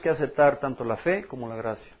tenemos que aceptar tanto la fe como la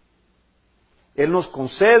gracia. Él nos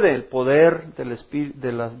concede el poder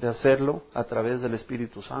de hacerlo a través del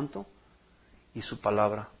Espíritu Santo y su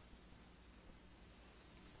palabra.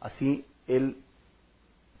 Así, Él,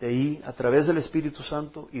 de ahí, a través del Espíritu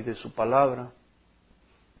Santo y de su palabra,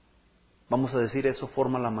 vamos a decir, eso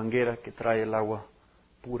forma la manguera que trae el agua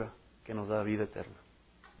pura, que nos da vida eterna.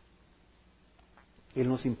 Él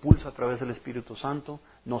nos impulsa a través del Espíritu Santo,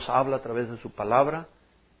 nos habla a través de su palabra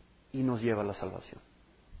y nos lleva a la salvación.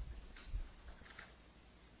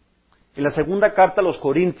 En la segunda carta a los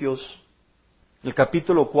Corintios, el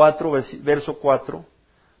capítulo 4, verso 4,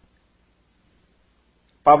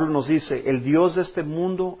 Pablo nos dice, el Dios de este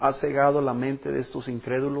mundo ha cegado la mente de estos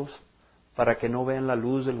incrédulos para que no vean la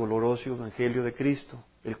luz del glorioso Evangelio de Cristo,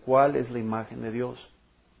 el cual es la imagen de Dios.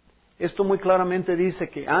 Esto muy claramente dice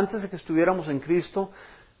que antes de que estuviéramos en Cristo,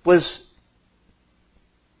 pues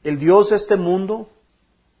el Dios de este mundo,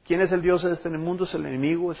 ¿quién es el Dios de este mundo? Es el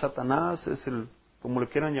enemigo, es Satanás, es el, como le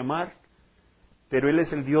quieran llamar, pero Él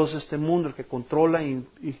es el Dios de este mundo, el que controla y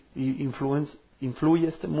influye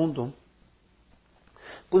este mundo.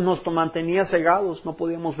 Pues nos mantenía cegados, no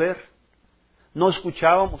podíamos ver. No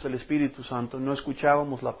escuchábamos el Espíritu Santo, no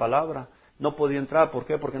escuchábamos la palabra, no podía entrar. ¿Por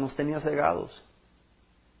qué? Porque nos tenía cegados.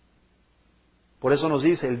 Por eso nos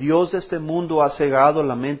dice, el Dios de este mundo ha cegado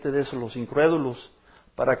la mente de los incrédulos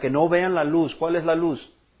para que no vean la luz. ¿Cuál es la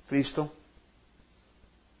luz? Cristo,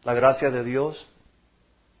 la gracia de Dios,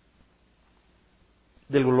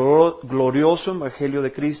 del glorioso Evangelio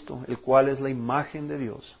de Cristo, el cual es la imagen de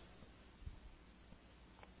Dios.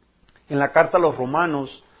 En la carta a los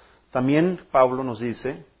Romanos, también Pablo nos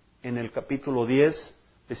dice, en el capítulo 10,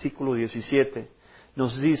 versículo 17,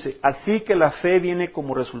 nos dice, así que la fe viene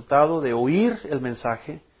como resultado de oír el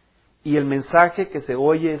mensaje, y el mensaje que se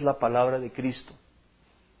oye es la palabra de Cristo.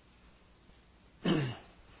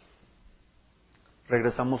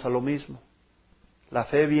 Regresamos a lo mismo. La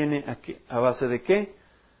fe viene a base de ¿qué?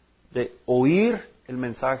 De oír el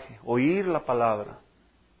mensaje, oír la palabra.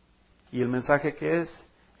 ¿Y el mensaje qué es?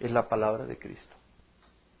 Es la palabra de Cristo.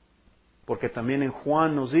 Porque también en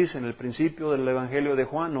Juan nos dice, en el principio del Evangelio de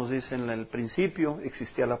Juan, nos dice, en el principio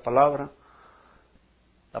existía la palabra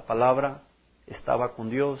estaba con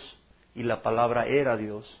Dios y la palabra era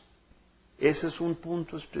Dios. Ese es un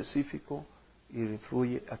punto específico y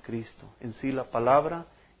influye a Cristo. En sí la palabra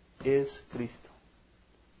es Cristo.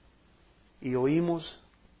 Y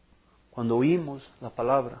cuando oímos la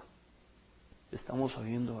palabra, estamos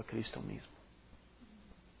oyendo a Cristo mismo.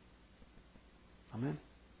 Amén.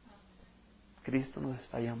 Cristo nos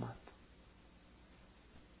está llamando.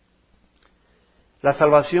 La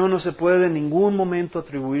salvación no se puede en ningún momento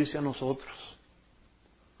atribuirse a nosotros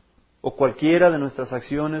o cualquiera de nuestras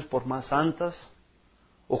acciones, por más santas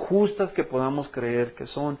o justas que podamos creer que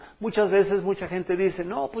son. Muchas veces mucha gente dice,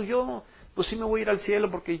 no, pues sí me voy a ir al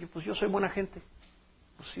cielo porque yo soy buena gente.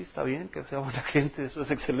 Pues sí, está bien que sea buena gente, eso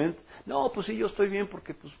es excelente. No, pues sí, yo estoy bien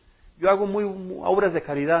porque yo hago muy obras de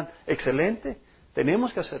caridad. Excelente.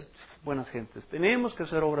 Tenemos que ser buenas gentes, tenemos que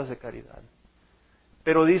hacer obras de caridad.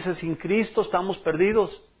 Pero dice, sin Cristo estamos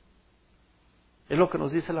perdidos. Es lo que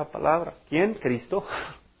nos dice la palabra. ¿Quién? Cristo.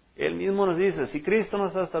 Él mismo nos dice, si Cristo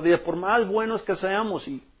nos da esta vida, por más buenos que seamos,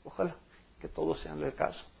 y ojalá que todos sean el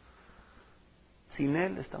caso, sin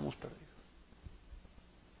Él estamos perdidos.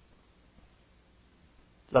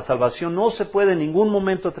 La salvación no se puede en ningún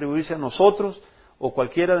momento atribuirse a nosotros o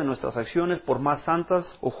cualquiera de nuestras acciones, por más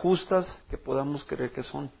santas o justas que podamos creer que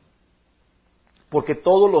son. Porque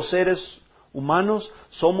todos los seres humanos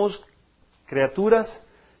somos criaturas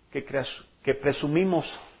que presumimos.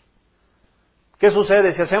 ¿Qué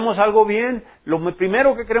sucede? Si hacemos algo bien, lo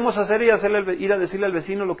primero que queremos hacer es ir a decirle al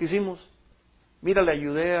vecino lo que hicimos. Mira, le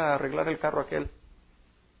ayudé a arreglar el carro a aquel.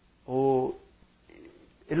 O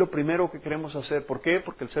es lo primero que queremos hacer. ¿Por qué?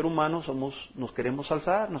 Porque el ser humano nos queremos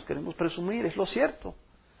alzar, nos queremos presumir. Es lo cierto.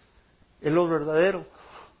 Es lo verdadero.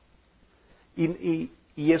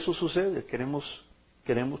 Y eso sucede. Queremos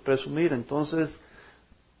presumir. Entonces,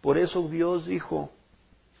 por eso Dios dijo,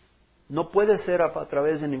 No puede ser a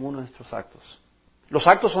través de ninguno de nuestros actos. Los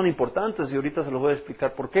actos son importantes y ahorita se los voy a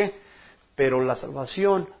explicar por qué. Pero la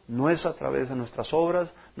salvación no es a través de nuestras obras,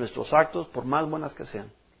 nuestros actos, por más buenas que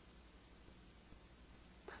sean.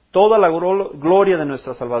 Toda la gloria de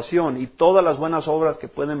nuestra salvación y todas las buenas obras que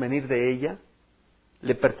pueden venir de ella,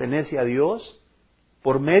 le pertenece a Dios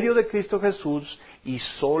por medio de Cristo Jesús y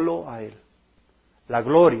solo a Él. La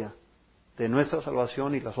gloria de nuestra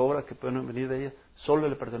salvación y las obras que pueden venir de ella, solo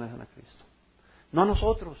le pertenecen a Cristo. No a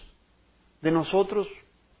nosotros. De nosotros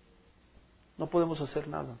no podemos hacer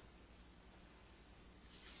nada.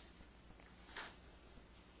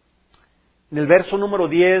 En el verso número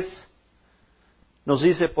 10 nos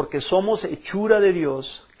dice, porque somos hechura de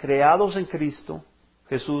Dios, creados en Cristo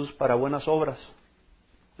Jesús para buenas obras,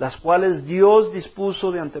 las cuales Dios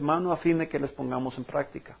dispuso de antemano a fin de que les pongamos en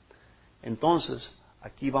práctica. Entonces,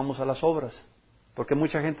 aquí vamos a las obras, porque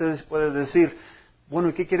mucha gente puede decir, bueno,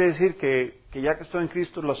 ¿y qué quiere decir? ¿Que ya que estoy en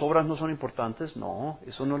Cristo las obras no son importantes? No,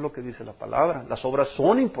 eso no es lo que dice la palabra. Las obras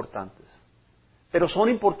son importantes, pero son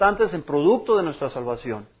importantes en producto de nuestra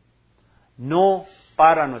salvación, no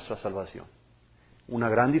para nuestra salvación. Una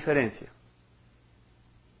gran diferencia.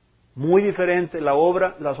 Muy diferente las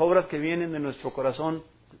obras que vienen de nuestro corazón,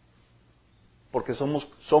 porque somos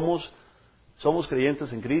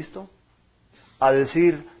creyentes en Cristo, a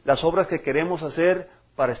decir las obras que queremos hacer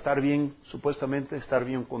para estar bien, supuestamente estar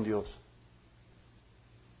bien con Dios.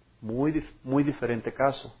 Muy diferente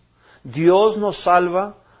caso. Dios nos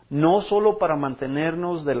salva no solo para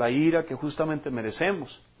mantenernos de la ira que justamente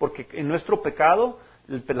merecemos, porque en nuestro pecado,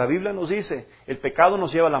 la Biblia nos dice, el pecado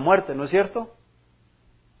nos lleva a la muerte, ¿no es cierto?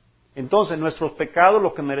 Entonces, nuestros pecados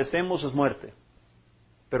lo que merecemos es muerte.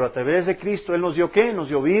 Pero a través de Cristo, Él nos dio ¿qué? Nos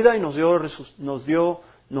dio vida y nos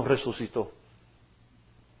resucitó.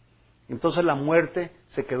 Entonces la muerte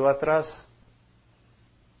se quedó atrás.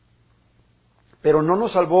 Pero no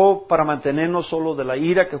nos salvó para mantenernos solo de la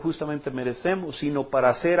ira que justamente merecemos, sino para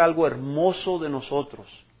hacer algo hermoso de nosotros,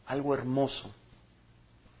 algo hermoso.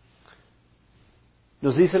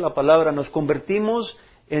 Nos dice la palabra, nos convertimos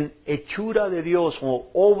en hechura de Dios o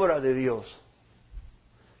obra de Dios,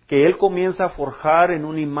 que Él comienza a forjar en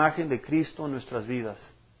una imagen de Cristo en nuestras vidas.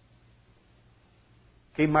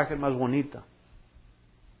 ¿Qué imagen más bonita?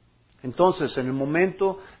 Entonces, en el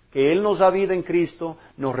momento que Él nos da vida en Cristo,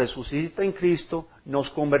 nos resucita en Cristo, nos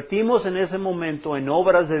convertimos en ese momento en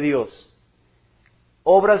obras de Dios.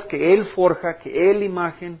 Obras que Él forja, que Él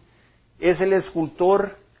imagen, es el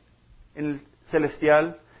escultor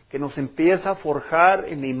celestial que nos empieza a forjar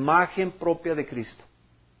en la imagen propia de Cristo.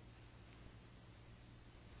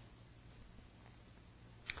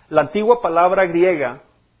 La antigua palabra griega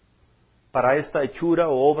para esta hechura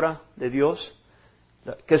o obra de Dios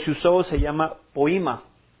que se usó se llama poema.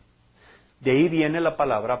 De ahí viene la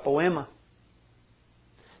palabra poema.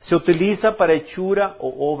 Se utiliza para hechura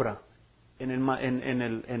o obra en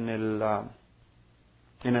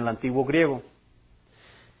el antiguo griego.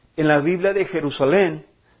 En la Biblia de Jerusalén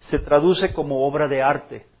se traduce como obra de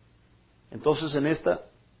arte. Entonces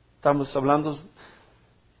estamos hablando,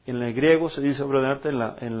 en el griego se dice obra de arte,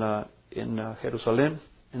 en Jerusalén,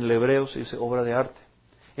 en el hebreo se dice obra de arte.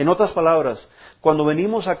 En otras palabras, cuando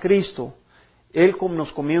venimos a Cristo, Él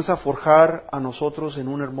nos comienza a forjar a nosotros en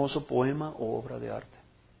un hermoso poema o obra de arte.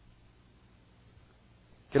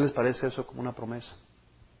 ¿Qué les parece eso como una promesa?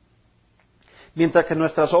 Mientras que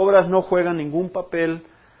nuestras obras no juegan ningún papel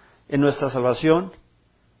en nuestra salvación,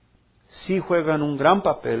 sí juegan un gran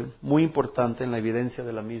papel muy importante en la evidencia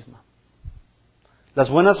de la misma. Las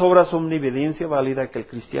buenas obras son una evidencia válida que el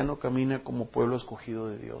cristiano camina como pueblo escogido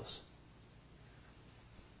de Dios.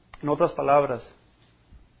 En otras palabras,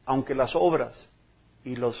 aunque las obras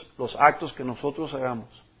y los actos que nosotros hagamos,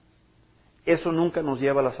 eso nunca nos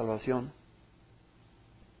lleva a la salvación.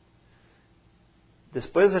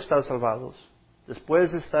 Después de estar salvados,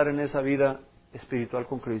 después de estar en esa vida espiritual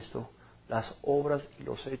con Cristo, las obras y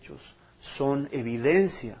los hechos son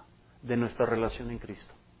evidencia de nuestra relación en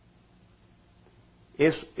Cristo.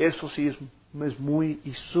 Eso sí es muy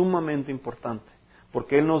y sumamente importante,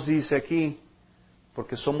 porque Él nos dice aquí,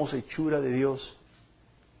 porque somos hechura de Dios,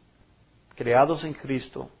 creados en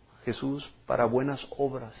Cristo Jesús para buenas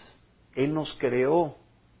obras. Él nos creó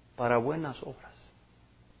para buenas obras.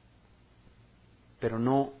 Pero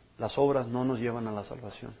las obras no nos llevan a la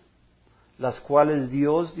salvación, las cuales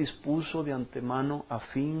Dios dispuso de antemano a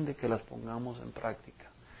fin de que las pongamos en práctica.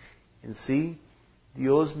 En sí,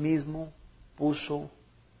 Dios mismo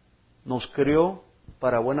nos creó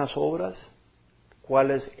para buenas obras,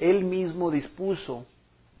 cuales Él mismo dispuso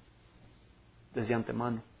desde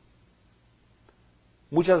antemano.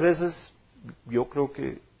 Muchas veces yo creo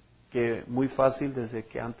que que muy fácil desde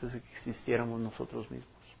que antes de que existiéramos nosotros mismos.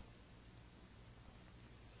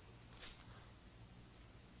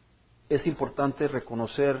 Es importante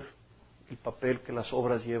reconocer el papel que las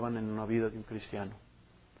obras llevan en una vida de un cristiano.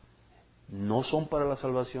 No son para la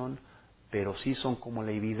salvación, pero sí son como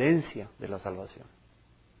la evidencia de la salvación.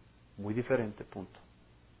 Muy diferente, punto.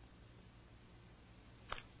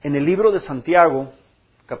 En el libro de Santiago,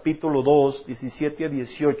 capítulo 2, 17 a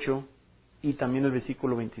 18, y también el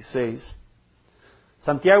versículo 26,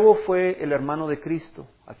 Santiago fue el hermano de Cristo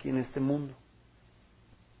aquí en este mundo.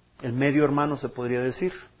 El medio hermano se podría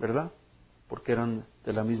decir, ¿verdad? Porque eran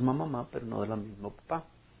de la misma mamá, pero no de la misma papá.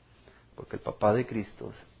 Porque el papá de Cristo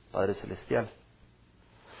es Padre Celestial.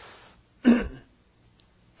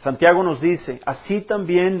 Santiago nos dice, así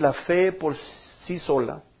también la fe por sí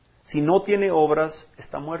sola, si no tiene obras,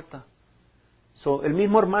 está muerta. El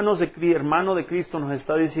mismo hermano de Cristo nos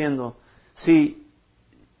está diciendo, si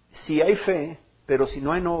hay fe, pero si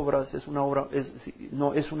no hay obras, es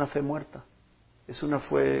una fe muerta. Es una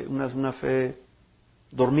fe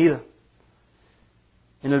dormida.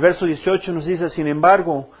 En el verso 18 nos dice, sin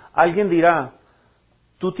embargo, alguien dirá,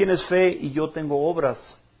 tú tienes fe y yo tengo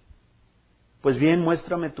obras. Pues bien,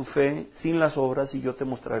 muéstrame tu fe sin las obras y yo te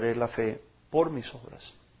mostraré la fe por mis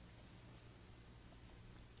obras.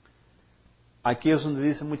 Aquí es donde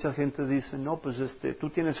dice, mucha gente dice, no, pues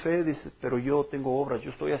tú tienes fe, dice, pero yo tengo obras,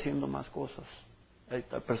 yo estoy haciendo más cosas. Ahí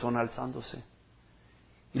está la persona alzándose.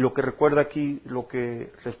 Y lo que recuerda aquí, lo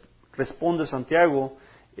que responde Santiago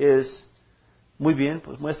es, muy bien,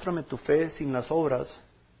 pues muéstrame tu fe sin las obras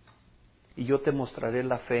y yo te mostraré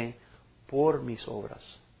la fe por mis obras.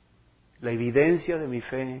 La evidencia de mi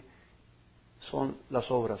fe son las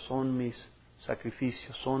obras, son mis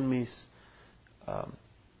sacrificios, son mis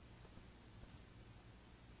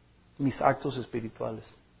actos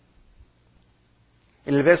espirituales.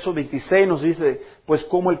 En el verso 26 nos dice, pues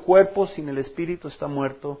como el cuerpo sin el espíritu está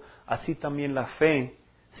muerto, así también la fe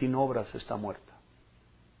sin obras está muerta.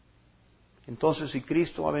 Entonces, si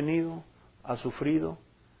Cristo ha venido, ha sufrido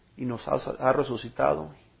y nos ha resucitado,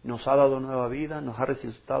 nos ha dado nueva vida, nos ha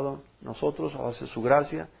resucitado nosotros a base de su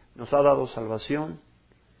gracia, nos ha dado salvación,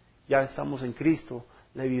 ya estamos en Cristo.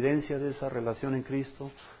 La evidencia de esa relación en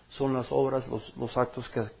Cristo son las obras, los actos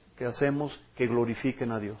que hacemos que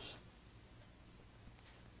glorifiquen a Dios.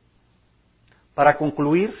 Para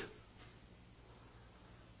concluir,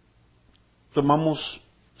 tomamos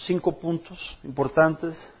 5 puntos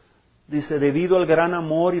importantes. Dice, debido al gran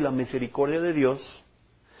amor y la misericordia de Dios,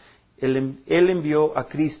 Él envió a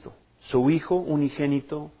Cristo, su Hijo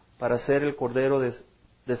unigénito, para ser el Cordero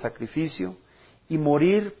de sacrificio y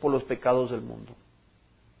morir por los pecados del mundo.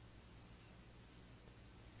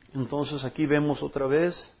 Entonces aquí vemos otra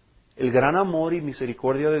vez el gran amor y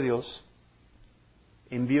misericordia de Dios.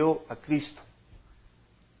 Envió a Cristo,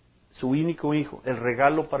 su único Hijo, el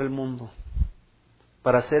regalo para el mundo,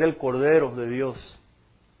 para ser el Cordero de Dios,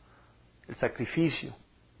 el sacrificio,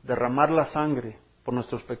 derramar la sangre por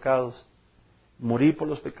nuestros pecados, morir por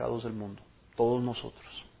los pecados del mundo, todos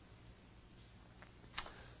nosotros.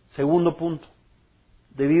 Segundo punto,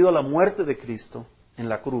 debido a la muerte de Cristo en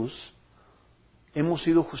la cruz, hemos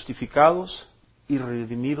sido justificados y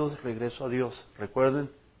redimidos regreso a Dios. Recuerden,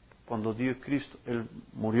 cuando Cristo, Él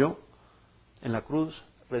murió en la cruz,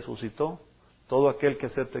 resucitó. Todo aquel que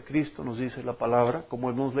acepte a Cristo, nos dice la palabra, como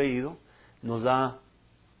hemos leído, nos da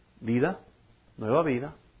vida, nueva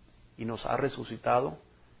vida, y nos ha resucitado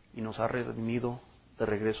y nos ha redimido de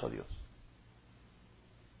regreso a Dios.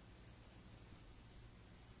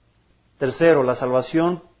 Tercero, la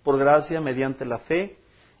salvación por gracia mediante la fe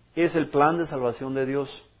es el plan de salvación de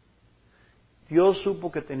Dios. Dios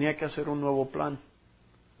supo que tenía que hacer un nuevo plan.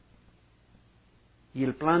 Y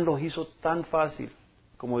el plan lo hizo tan fácil,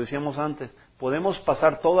 como decíamos antes, podemos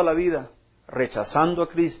pasar toda la vida rechazando a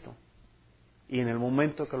Cristo y en el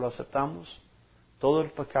momento que lo aceptamos, todos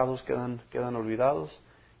los pecados quedan olvidados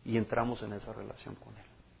y entramos en esa relación con Él.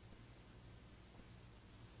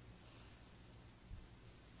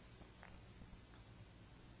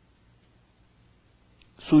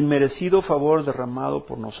 Su inmerecido favor derramado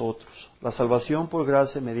por nosotros. La salvación por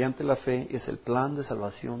gracia mediante la fe es el plan de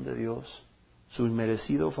salvación de Dios. Su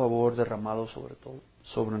inmerecido favor derramado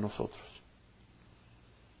sobre nosotros.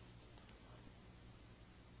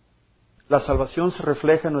 La salvación se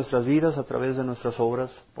refleja en nuestras vidas a través de nuestras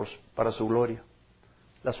obras para su gloria.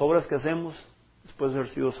 Las obras que hacemos después de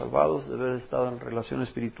haber sido salvados, de haber estado en relación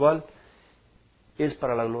espiritual, es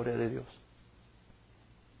para la gloria de Dios.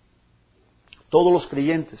 Todos los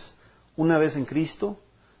creyentes, una vez en Cristo,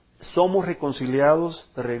 somos reconciliados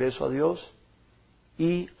de regreso a Dios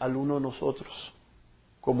y al uno de nosotros.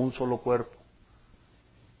 como un solo cuerpo.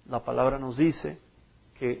 La palabra nos dice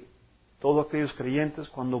que todos aquellos creyentes,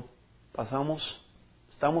 cuando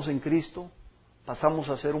estamos en Cristo, pasamos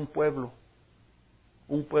a ser un pueblo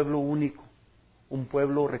único, un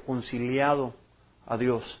pueblo reconciliado a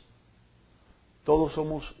Dios. Todos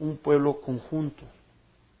somos un pueblo conjunto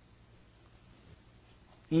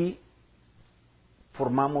y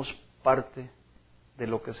formamos parte de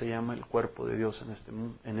lo que se llama el cuerpo de Dios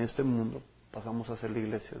en este mundo. Pasamos a ser la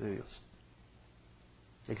iglesia de Dios,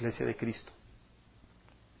 la iglesia de Cristo.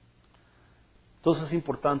 Entonces es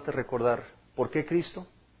importante recordar, ¿por qué Cristo?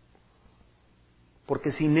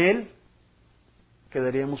 Porque sin Él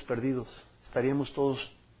quedaríamos perdidos, estaríamos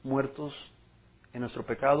todos muertos en nuestro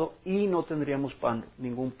pecado y no tendríamos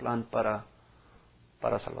ningún plan para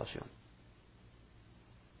salvación.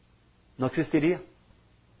 No existiría.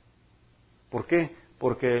 ¿Por qué?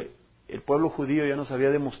 Porque el pueblo judío ya nos había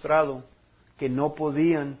demostrado que no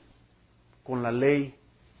podían con la ley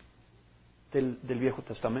del Viejo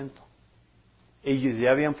Testamento. Ellos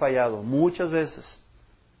ya habían fallado muchas veces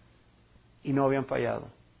y no habían fallado.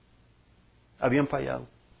 Habían fallado.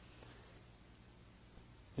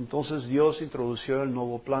 Entonces Dios introdució el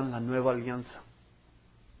nuevo plan, la nueva alianza.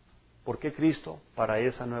 ¿Por qué Cristo? Para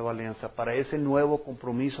esa nueva alianza, para ese nuevo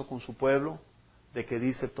compromiso con su pueblo, de que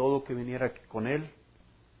dice todo que viniera con Él,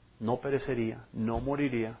 no perecería, no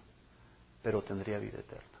moriría, pero tendría vida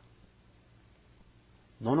eterna.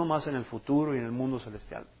 No nomás en el futuro y en el mundo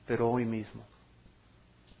celestial, pero hoy mismo.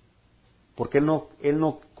 Porque Él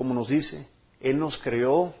no, como nos dice, Él nos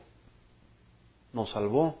creó, nos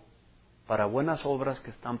salvó para buenas obras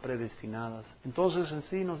que están predestinadas. Entonces en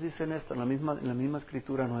sí nos dicen esto, en la misma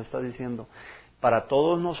escritura nos está diciendo, para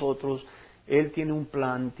todos nosotros, Él tiene un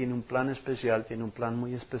plan especial, tiene un plan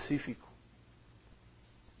muy específico.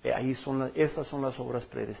 Esas son las obras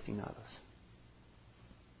predestinadas,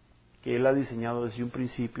 que Él ha diseñado desde un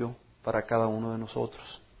principio para cada uno de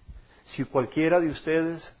nosotros. Si cualquiera de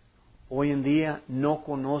ustedes hoy en día no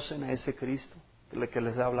conocen a ese Cristo que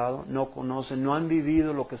les he hablado, no conocen, no han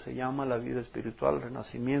vivido lo que se llama la vida espiritual, el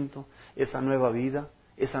renacimiento, esa nueva vida,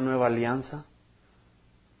 esa nueva alianza,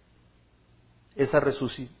 esa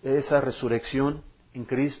resurrección en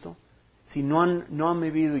Cristo, si no han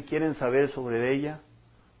vivido y quieren saber sobre ella,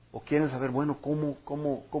 o quieren saber, bueno,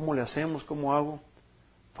 ¿cómo le hacemos? ¿Cómo hago?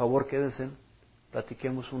 Favor, quédense,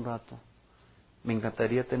 platiquemos un rato. Me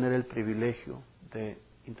encantaría tener el privilegio de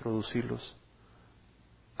introducirlos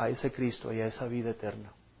a ese Cristo y a esa vida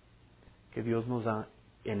eterna que Dios nos da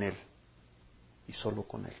en Él y solo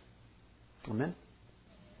con Él. Amén.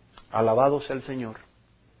 Alabado sea el Señor.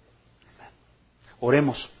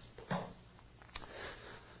 Oremos.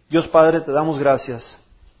 Dios Padre, te damos gracias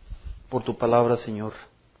por tu palabra, Señor.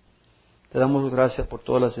 Te damos gracias por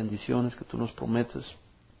todas las bendiciones que tú nos prometes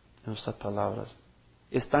en nuestras palabras.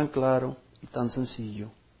 Es tan claro y tan sencillo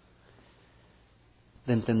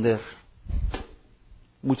de entender.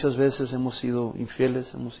 Muchas veces hemos sido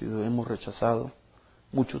infieles, hemos rechazado.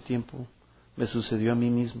 Mucho tiempo me sucedió a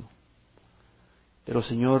mí mismo. Pero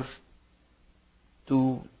Señor,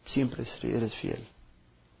 tú siempre eres fiel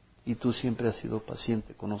y tú siempre has sido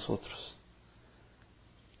paciente con nosotros.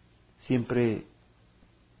 Siempre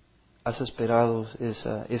has esperado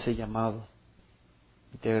ese llamado.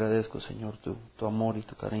 Y te agradezco, Señor, tu amor y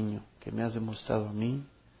tu cariño que me has demostrado a mí,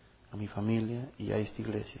 a mi familia y a esta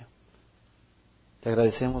iglesia. Te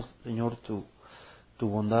agradecemos, Señor, tu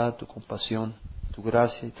bondad, tu compasión, tu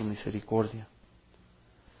gracia y tu misericordia,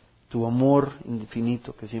 tu amor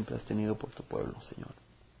infinito que siempre has tenido por tu pueblo, Señor.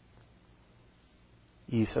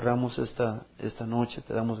 Y cerramos esta noche,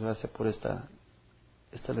 te damos gracias por esta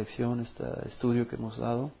lección, este estudio que hemos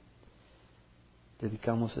dado.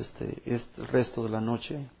 Dedicamos el resto de la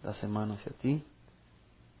noche, la semana hacia ti.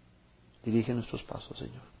 Dirige nuestros pasos,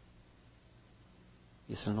 Señor.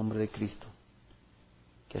 Y es en el nombre de Cristo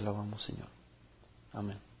que alabamos, Señor.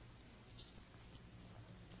 Amén.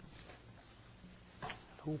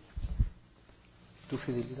 Tu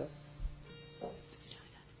fidelidad.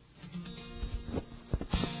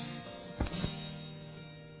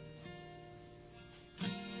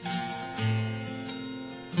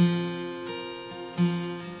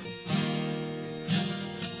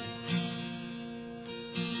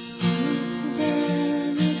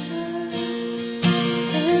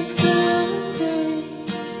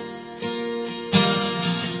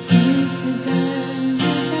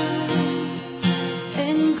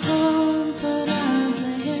 Incomparable.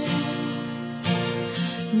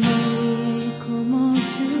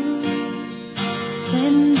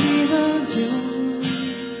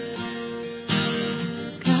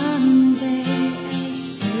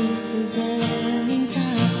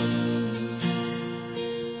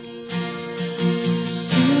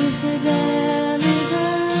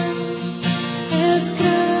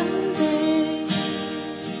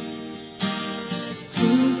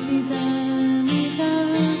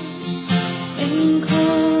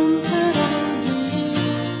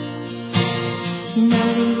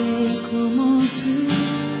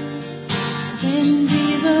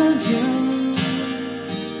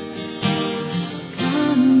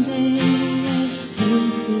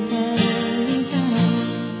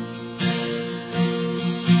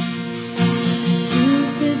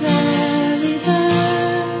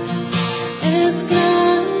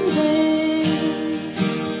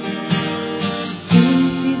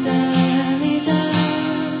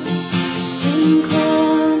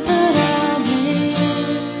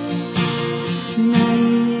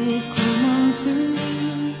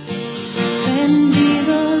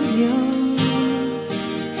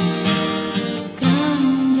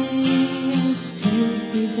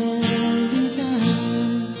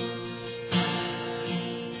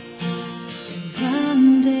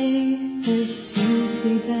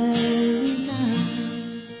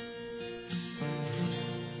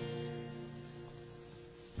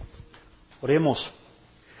 Oremos.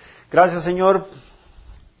 Gracias, Señor.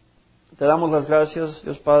 Te damos las gracias,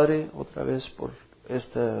 Dios Padre, otra vez por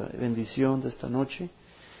esta bendición de esta noche.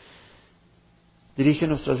 Dirige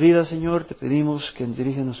nuestras vidas, Señor. Te pedimos que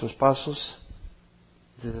dirige nuestros pasos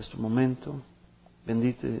desde este momento.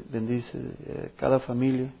 Bendice cada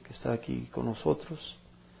familia que está aquí con nosotros.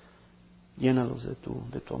 Llénalos de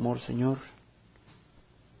tu amor, Señor,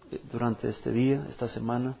 durante este día, esta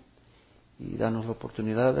semana, y danos la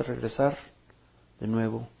oportunidad de regresar de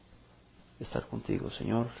nuevo, estar contigo,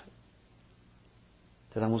 Señor.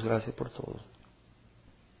 Te damos gracias por todo.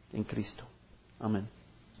 En Cristo. Amén.